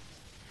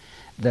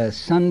the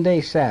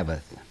Sunday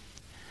Sabbath,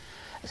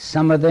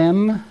 some of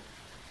them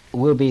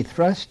will be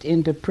thrust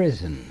into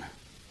prison.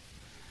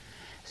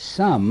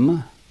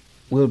 Some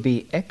will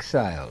be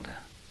exiled.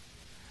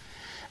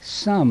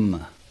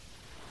 Some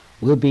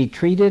will be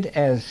treated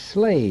as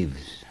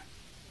slaves.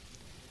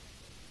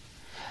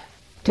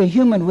 To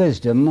human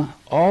wisdom,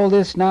 all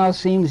this now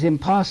seems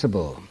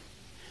impossible.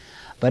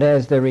 But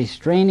as the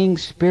restraining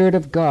Spirit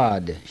of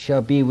God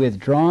shall be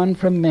withdrawn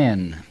from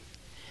men,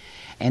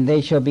 and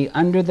they shall be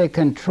under the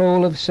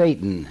control of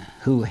Satan,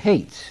 who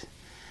hates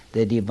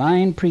the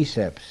divine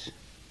precepts,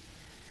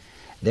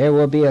 there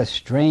will be a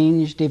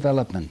strange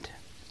development.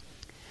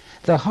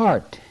 The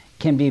heart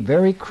can be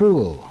very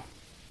cruel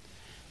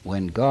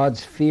when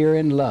God's fear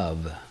and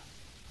love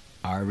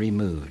are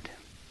removed.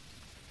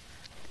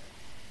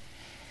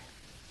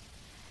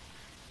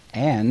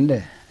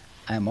 And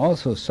I'm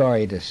also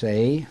sorry to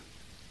say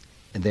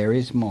there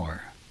is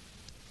more.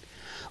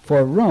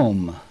 For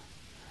Rome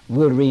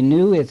will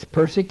renew its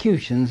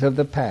persecutions of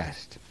the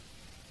past.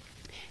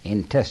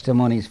 In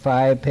Testimonies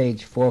 5,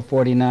 page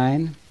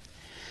 449,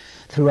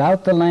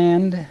 throughout the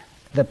land,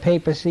 the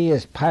papacy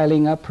is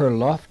piling up her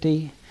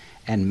lofty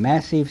and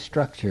massive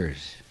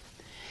structures,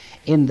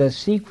 in the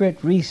secret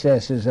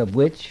recesses of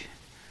which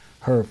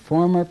her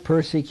former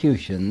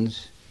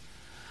persecutions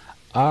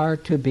are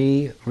to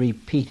be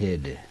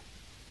repeated.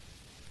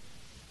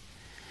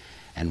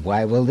 And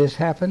why will this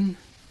happen?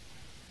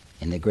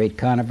 In the Great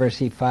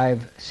Controversy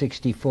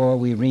 564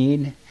 we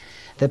read,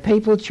 "The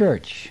papal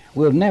church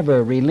will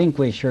never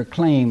relinquish her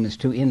claims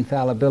to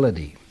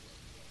infallibility.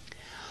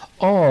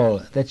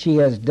 All that she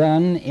has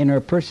done in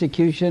her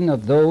persecution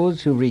of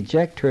those who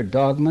reject her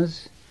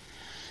dogmas,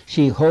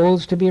 she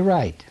holds to be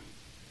right.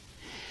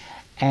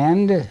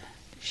 And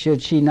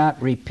should she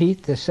not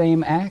repeat the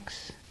same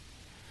acts,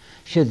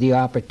 should the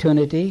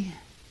opportunity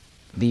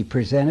be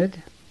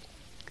presented,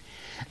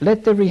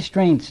 let the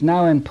restraints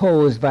now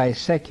imposed by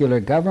secular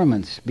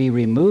governments be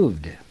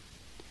removed,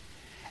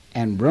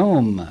 and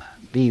Rome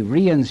be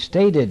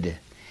reinstated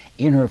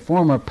in her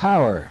former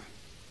power,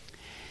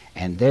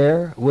 and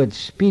there would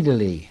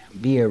speedily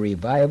be a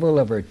revival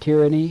of her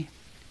tyranny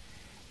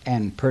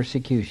and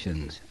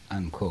persecutions,"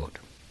 unquote.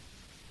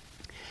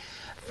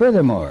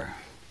 Furthermore,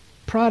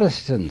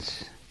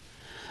 Protestants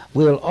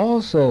will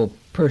also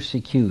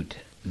persecute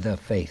the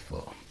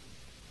faithful.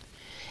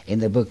 In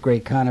the book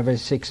Great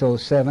Controversy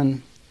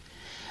 607,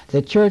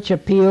 the Church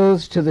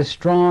appeals to the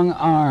strong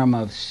arm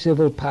of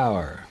civil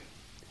power,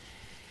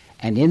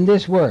 and in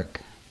this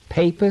work,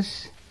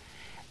 Papists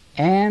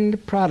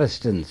and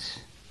Protestants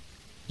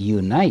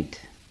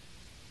unite,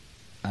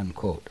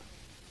 unquote.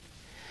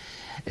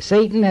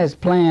 Satan has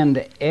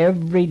planned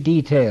every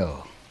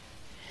detail.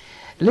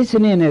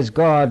 Listen in as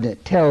God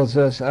tells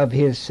us of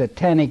his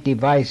satanic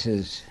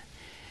devices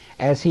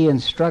as he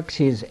instructs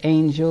his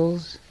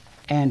angels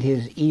and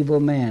his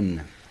evil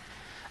men.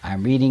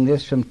 I'm reading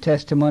this from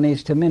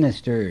Testimonies to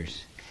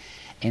Ministers,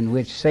 in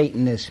which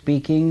Satan is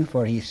speaking,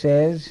 for he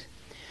says,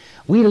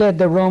 "We led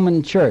the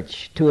Roman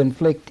Church to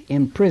inflict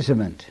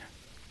imprisonment,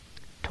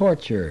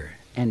 torture,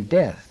 and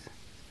death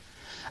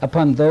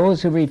upon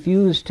those who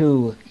refused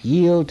to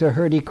yield to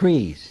her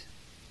decrees.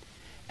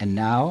 And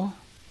now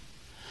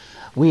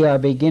we are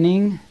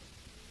bringing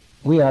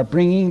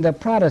the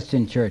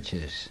Protestant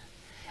churches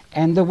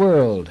and the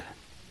world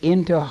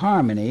into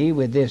harmony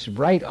with this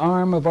right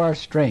arm of our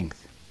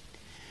strength.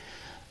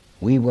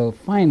 We will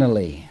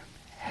finally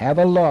have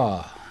a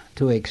law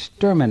to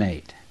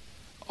exterminate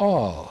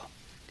all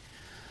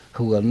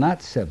who will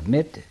not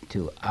submit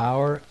to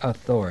our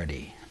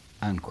authority,"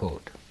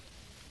 unquote.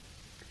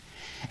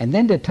 And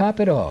then to top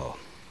it all,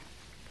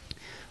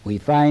 we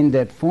find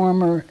that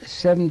former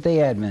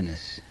Seventh-day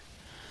Adventists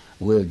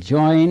will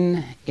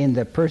join in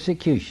the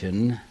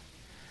persecution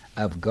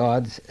of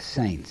God's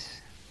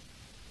saints.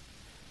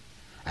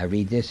 I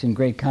read this in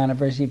Great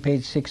Controversy,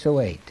 page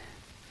 608.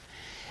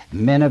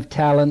 "Men of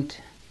talent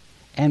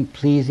and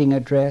pleasing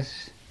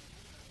address,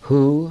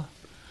 who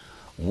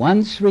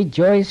once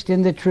rejoiced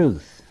in the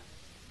truth,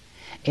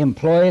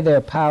 employ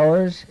their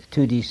powers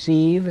to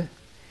deceive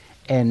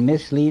and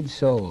mislead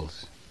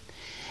souls.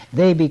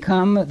 They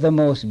become the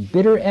most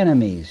bitter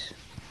enemies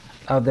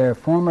of their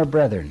former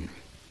brethren.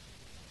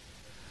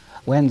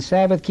 When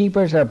Sabbath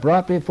keepers are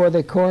brought before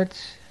the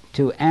courts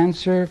to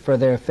answer for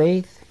their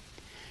faith,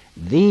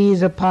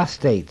 these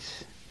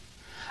apostates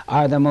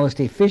are the most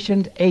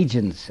efficient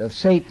agents of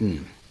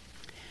Satan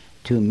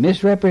to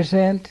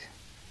misrepresent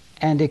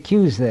and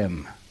accuse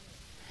them,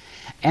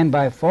 and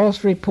by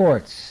false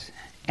reports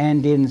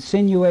and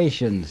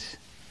insinuations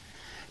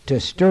to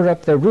stir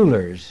up the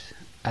rulers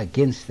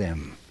against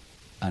them,"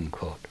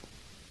 unquote.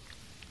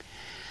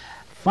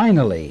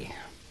 Finally,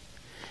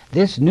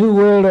 This new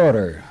world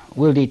order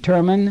will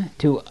determine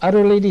to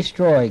utterly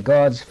destroy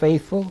God's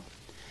faithful,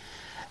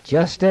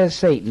 just as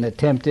Satan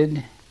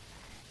attempted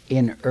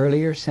in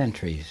earlier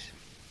centuries.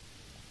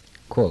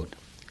 Quote,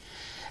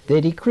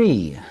 "The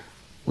decree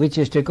which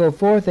is to go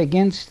forth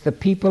against the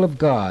people of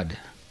God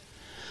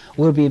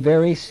will be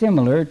very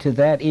similar to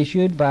that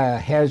issued by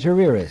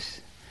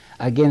Ahasuerus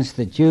against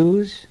the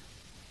Jews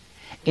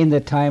in the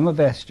time of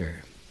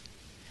Esther.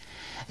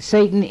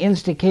 Satan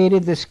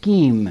instigated the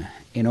scheme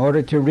in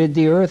order to rid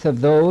the earth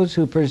of those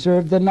who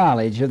preserved the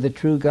knowledge of the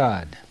true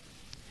God.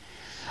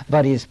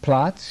 But his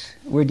plots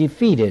were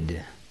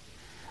defeated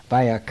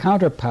by a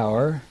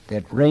counterpower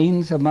that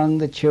reigns among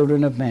the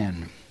children of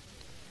men.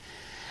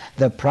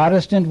 The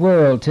Protestant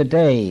world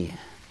today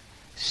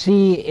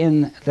see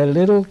in the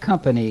little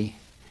company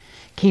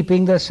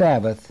keeping the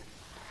Sabbath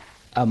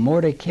a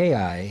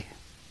Mordecai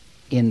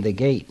in the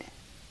gate.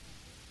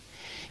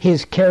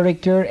 His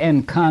character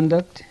and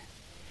conduct,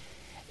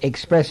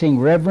 expressing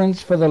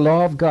reverence for the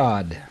law of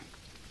God,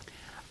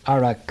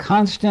 are a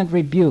constant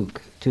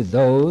rebuke to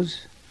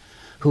those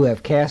who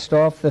have cast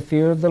off the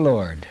fear of the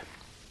Lord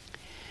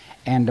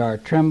and are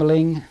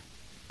trampling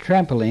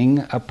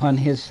upon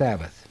his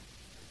Sabbath.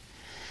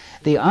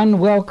 The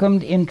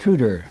unwelcomed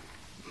intruder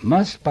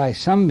must by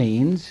some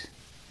means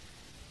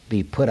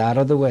be put out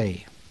of the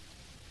way.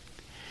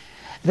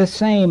 The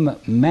same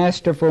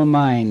masterful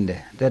mind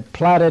that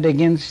plotted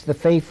against the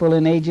faithful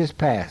in ages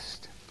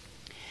past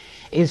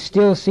is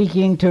still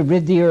seeking to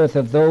rid the earth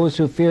of those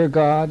who fear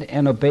God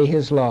and obey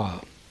his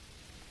law.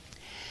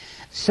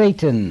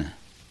 Satan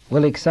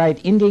will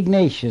excite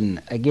indignation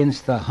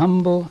against the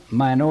humble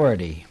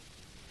minority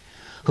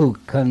who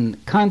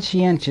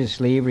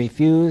conscientiously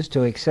refuse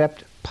to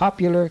accept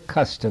popular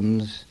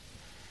customs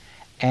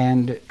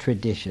and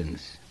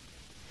traditions.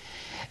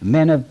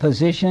 Men of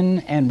position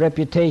and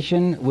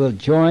reputation will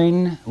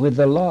join with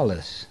the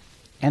lawless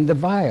and the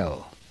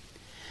vile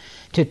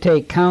to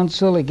take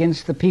counsel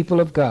against the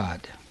people of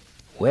God.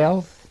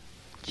 Wealth,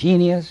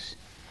 genius,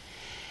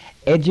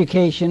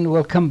 education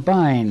will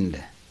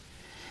combine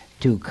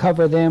to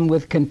cover them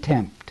with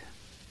contempt.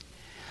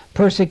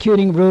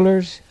 Persecuting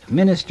rulers,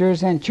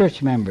 ministers, and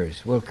church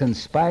members will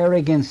conspire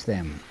against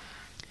them.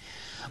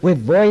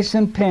 With voice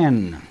and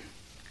pen,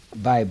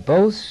 by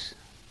boasts,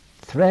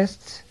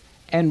 threats,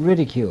 and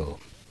ridicule,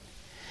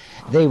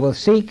 they will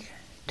seek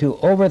to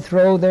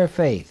overthrow their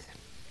faith.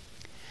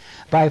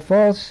 By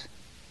false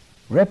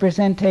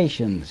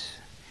representations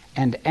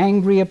and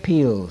angry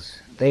appeals,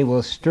 they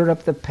will stir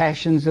up the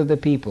passions of the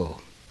people.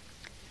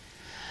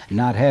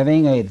 Not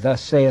having a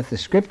 "thus saith the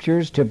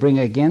Scriptures" to bring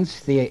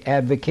against the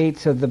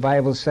advocates of the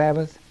Bible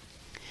Sabbath,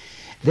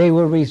 they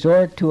will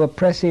resort to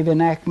oppressive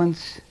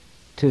enactments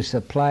to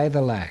supply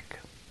the lack.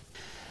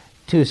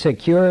 To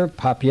secure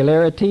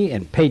popularity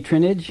and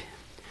patronage,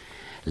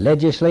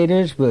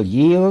 legislators will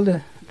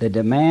yield the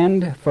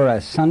demand for a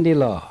Sunday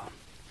law.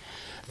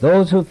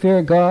 Those who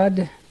fear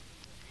God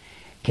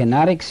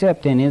cannot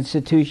accept an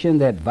institution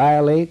that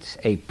violates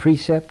a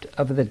precept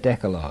of the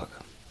Decalogue.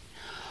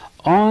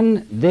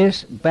 On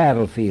this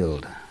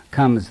battlefield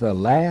comes the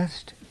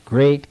last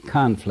great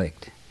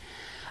conflict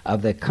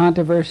of the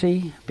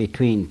controversy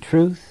between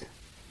truth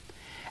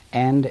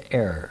and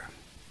error,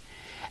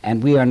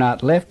 and we are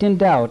not left in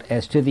doubt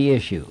as to the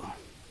issue.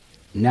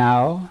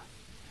 Now,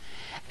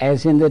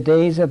 as in the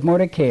days of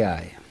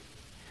Mordecai,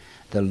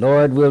 the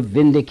Lord will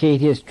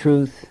vindicate his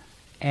truth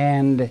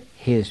and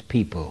his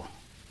people.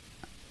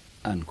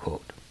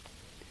 Unquote.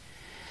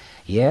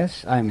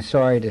 Yes, I'm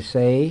sorry to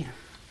say,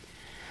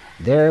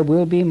 there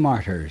will be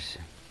martyrs.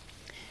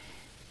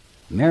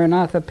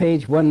 Maranatha,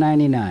 page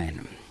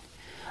 199.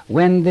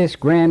 When this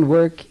grand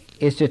work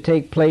is to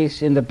take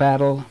place in the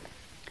battle,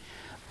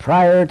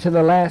 prior to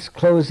the last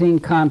closing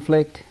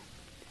conflict,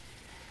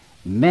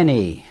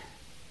 many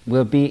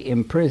will be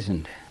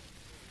imprisoned.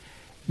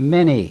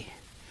 Many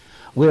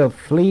will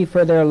flee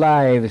for their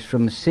lives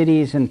from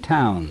cities and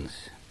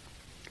towns,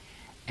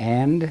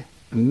 and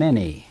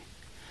many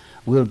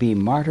will be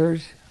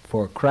martyrs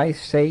for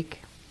Christ's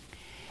sake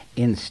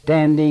in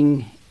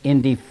standing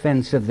in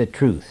defense of the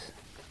truth.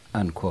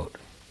 Unquote.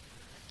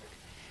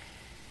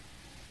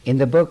 In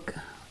the book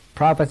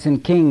Prophets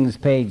and Kings,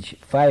 page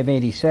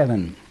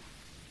 587,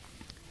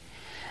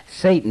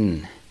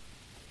 Satan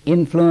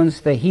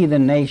influenced the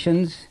heathen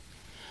nations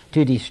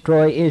to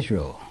destroy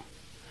Israel.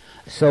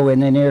 So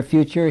in the near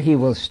future he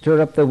will stir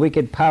up the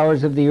wicked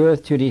powers of the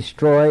earth to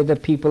destroy the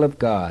people of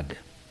God.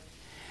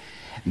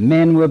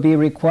 Men will be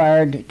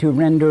required to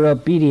render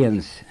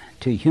obedience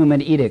to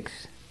human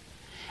edicts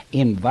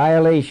in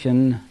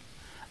violation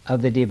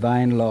of the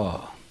divine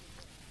law.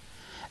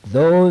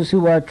 Those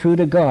who are true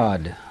to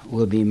God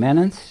will be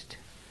menaced,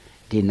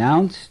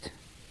 denounced,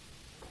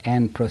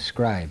 and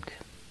proscribed.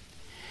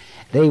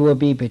 They will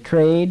be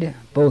betrayed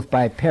both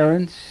by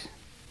parents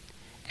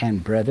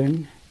and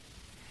brethren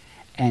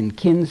and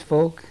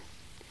kinsfolk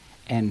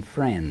and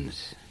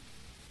friends,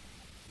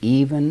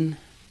 even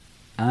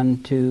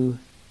unto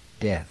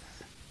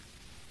death.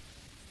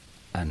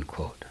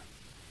 Unquote.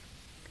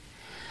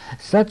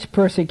 Such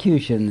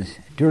persecutions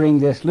during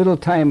this little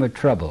time of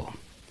trouble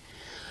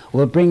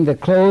will bring the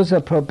close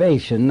of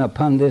probation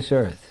upon this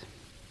earth.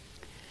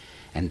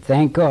 And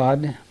thank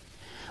God,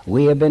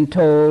 we have been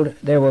told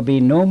there will be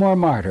no more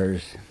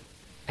martyrs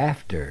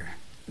after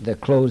the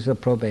close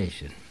of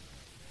probation.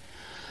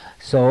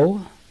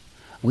 So,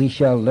 we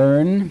shall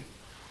learn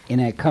in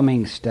a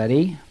coming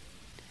study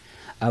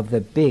of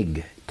the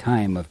big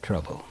time of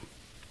trouble.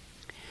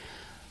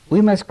 We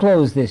must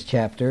close this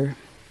chapter,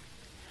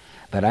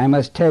 but I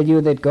must tell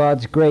you that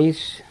God's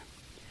grace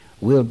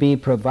will be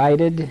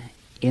provided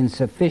in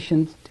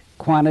sufficient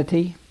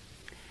quantity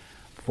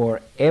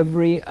for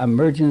every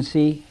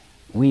emergency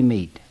we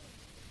meet.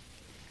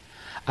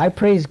 I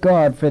praise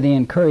God for the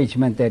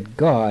encouragement that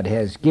God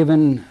has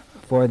given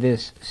for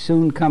this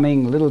soon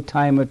coming little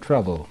time of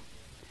trouble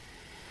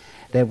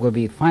that will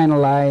be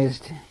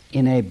finalized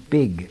in a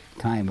big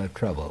time of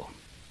trouble.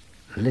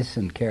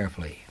 Listen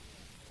carefully.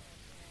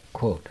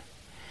 Quote,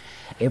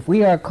 "If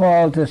we are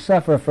called to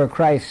suffer for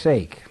Christ's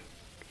sake,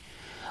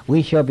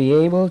 we shall be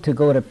able to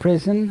go to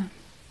prison,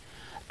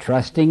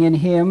 trusting in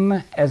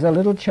Him as a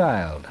little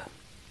child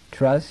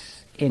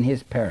trusts in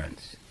his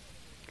parents.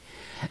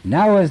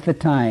 Now is the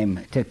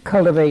time to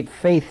cultivate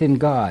faith in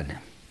God."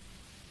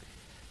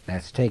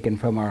 That's taken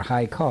from our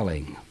High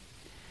Calling,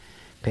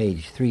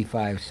 page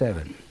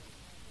 357.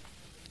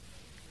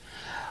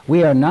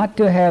 We are not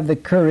to have the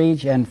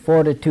courage and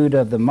fortitude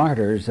of the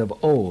martyrs of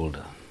old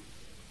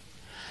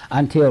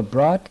until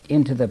brought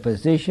into the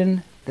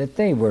position that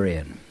they were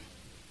in.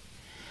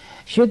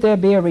 Should there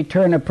be a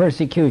return of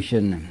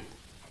persecution,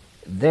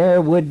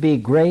 there would be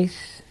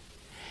grace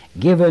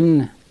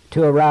given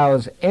to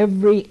arouse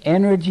every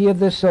energy of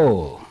the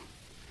soul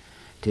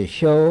to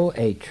show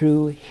a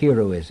true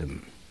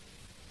heroism.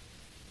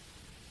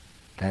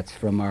 That's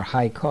from our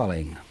High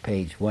Calling,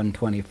 page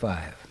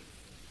 125.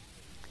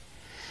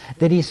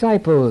 The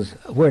disciples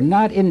were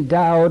not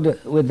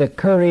endowed with the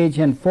courage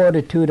and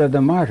fortitude of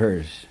the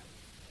martyrs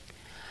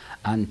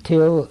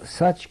until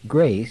such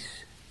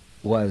grace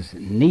was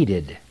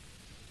needed,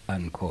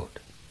 unquote.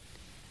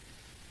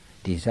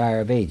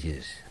 Desire of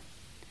Ages,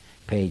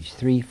 page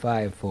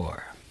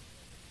 354.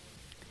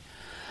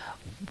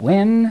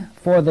 When,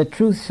 for the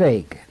truth's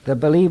sake, the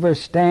believer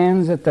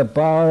stands at the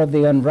bar of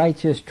the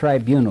unrighteous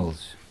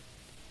tribunals,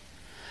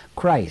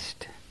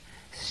 Christ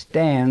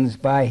stands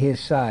by his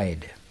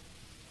side.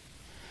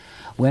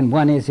 When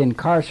one is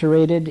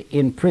incarcerated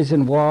in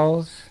prison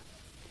walls,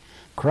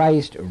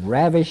 Christ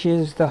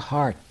ravishes the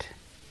heart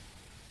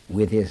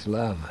with his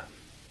love.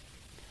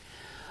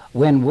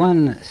 When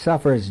one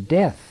suffers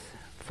death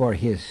for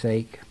his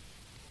sake,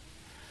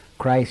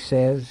 Christ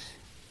says,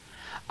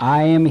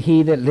 "I am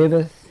he that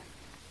liveth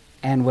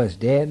and was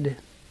dead,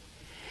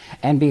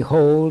 and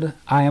behold,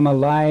 I am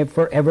alive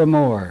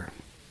forevermore,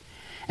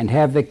 and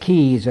have the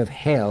keys of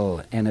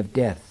hell and of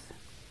death."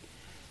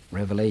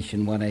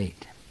 Revelation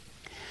 1:8.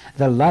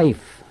 The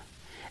life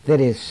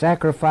that is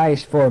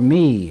sacrificed for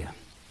me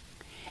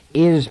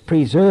is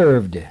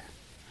preserved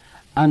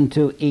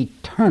unto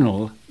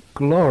eternal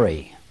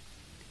glory,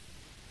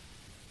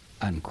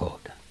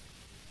 unquote.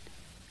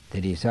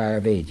 The Desire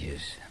of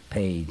Ages,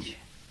 page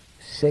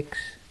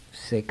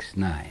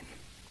 669.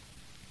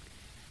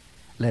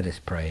 Let us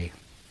pray.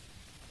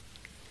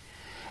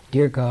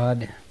 Dear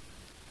God,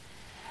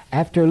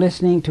 after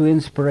listening to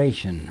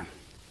inspiration,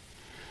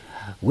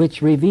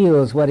 which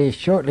reveals what is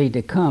shortly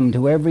to come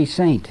to every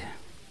saint,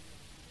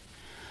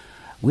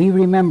 we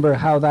remember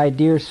how thy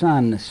dear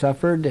Son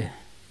suffered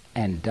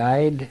and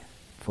died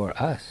for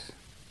us.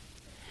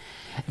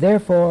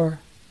 Therefore,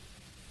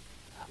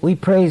 we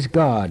praise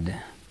God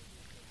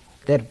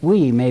that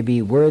we may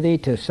be worthy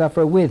to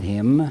suffer with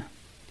him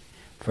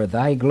for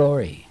thy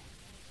glory,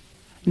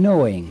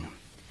 knowing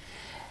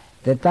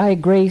that thy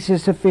grace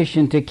is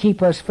sufficient to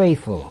keep us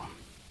faithful.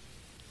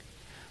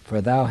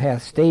 For thou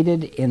hast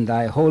stated in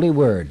thy holy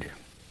word,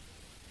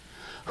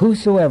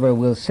 "Whosoever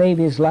will save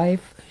his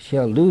life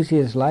shall lose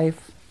his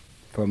life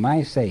for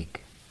my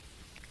sake,"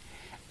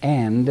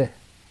 and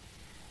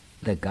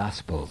the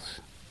Gospels.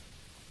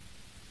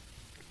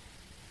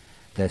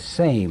 The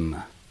same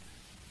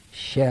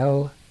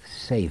shall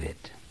save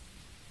it.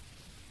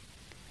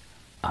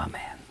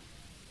 Amen.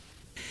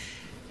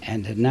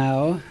 And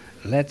now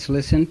let's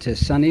listen to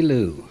Sonny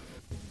Lou.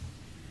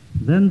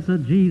 Then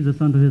said Jesus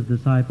unto his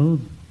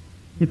disciples,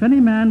 "If any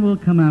man will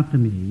come after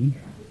me,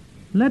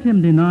 let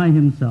him deny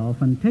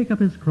himself and take up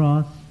his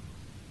cross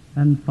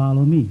and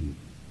follow me.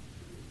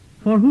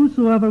 For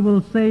whosoever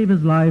will save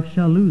his life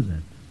shall lose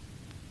it,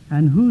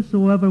 and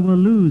whosoever will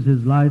lose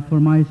his life for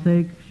my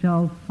sake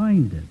shall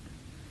find it.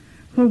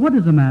 For what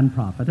is a man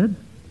profited,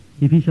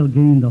 if he shall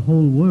gain the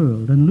whole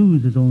world and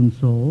lose his own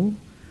soul?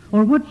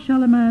 Or what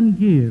shall a man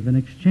give in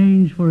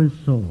exchange for his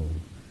soul?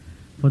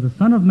 For the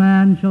Son of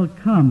Man shall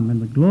come in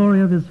the glory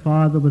of his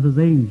Father with his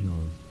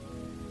angels,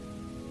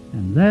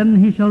 and then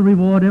he shall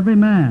reward every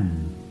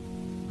man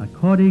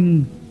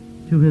according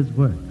to his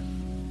works.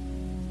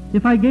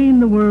 If I gain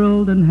the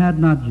world and had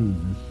not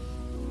Jesus,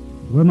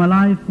 were my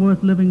life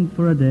worth living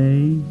for a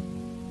day?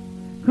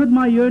 Could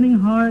my yearning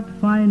heart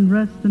find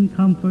rest and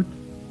comfort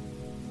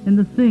in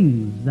the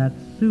things that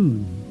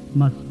soon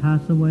must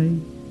pass away?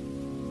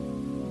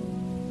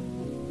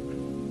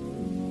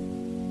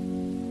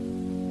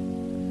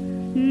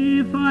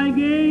 If I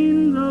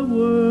gained the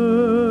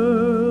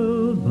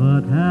world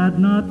but had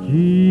not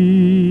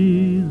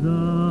Jesus,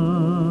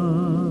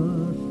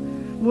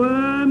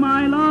 were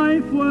my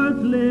life worth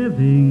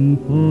living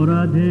for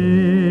a day?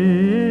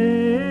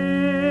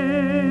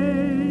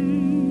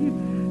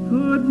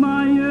 Could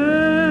my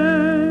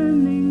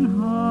yearning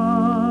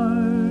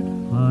heart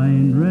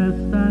find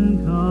rest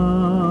and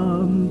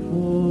comfort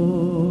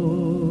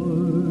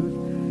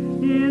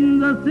in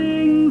the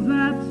things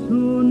that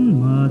soon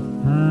must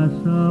pass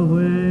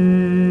away?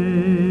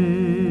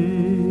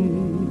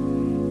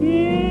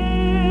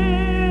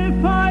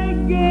 If I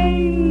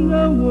gain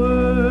the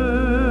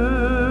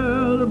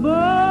world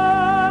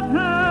but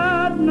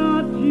had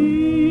not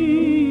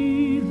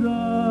Jesus,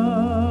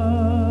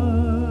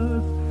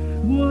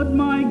 would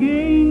my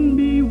gain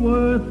be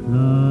worth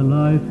the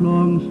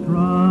lifelong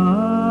strife?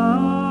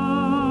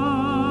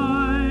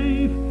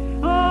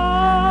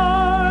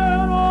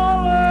 Are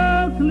all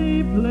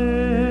earthly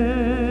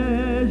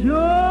pleasures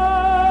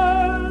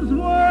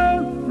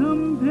worth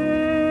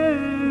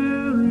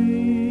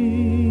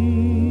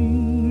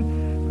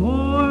comparing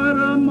for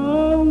a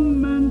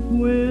moment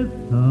with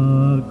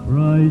the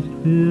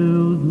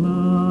Christ-filled life?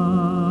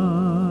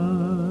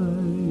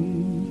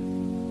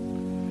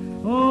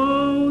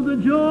 Oh, the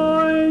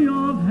joy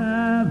of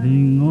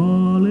having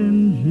all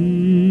in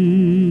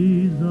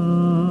Jesus!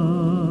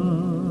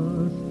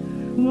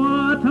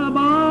 What a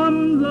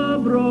balm the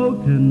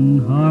broken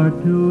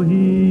heart to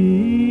heal!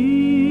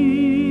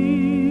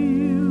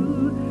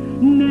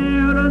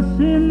 Ne'er a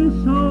sin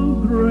so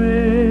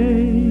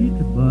great,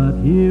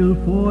 but He'll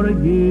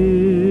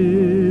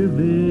forgive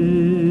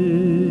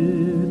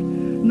it,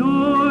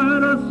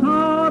 nor a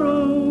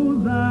sorrow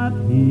that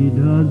He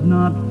does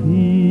not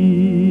feel.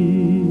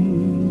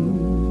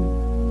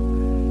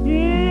 If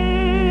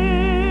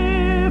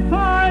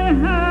I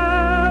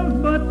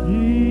have but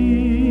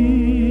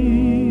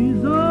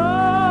Jesus,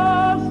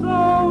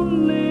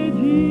 only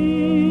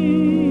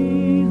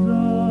Jesus,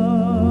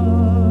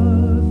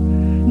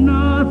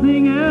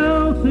 nothing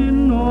else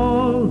in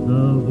all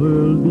the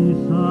world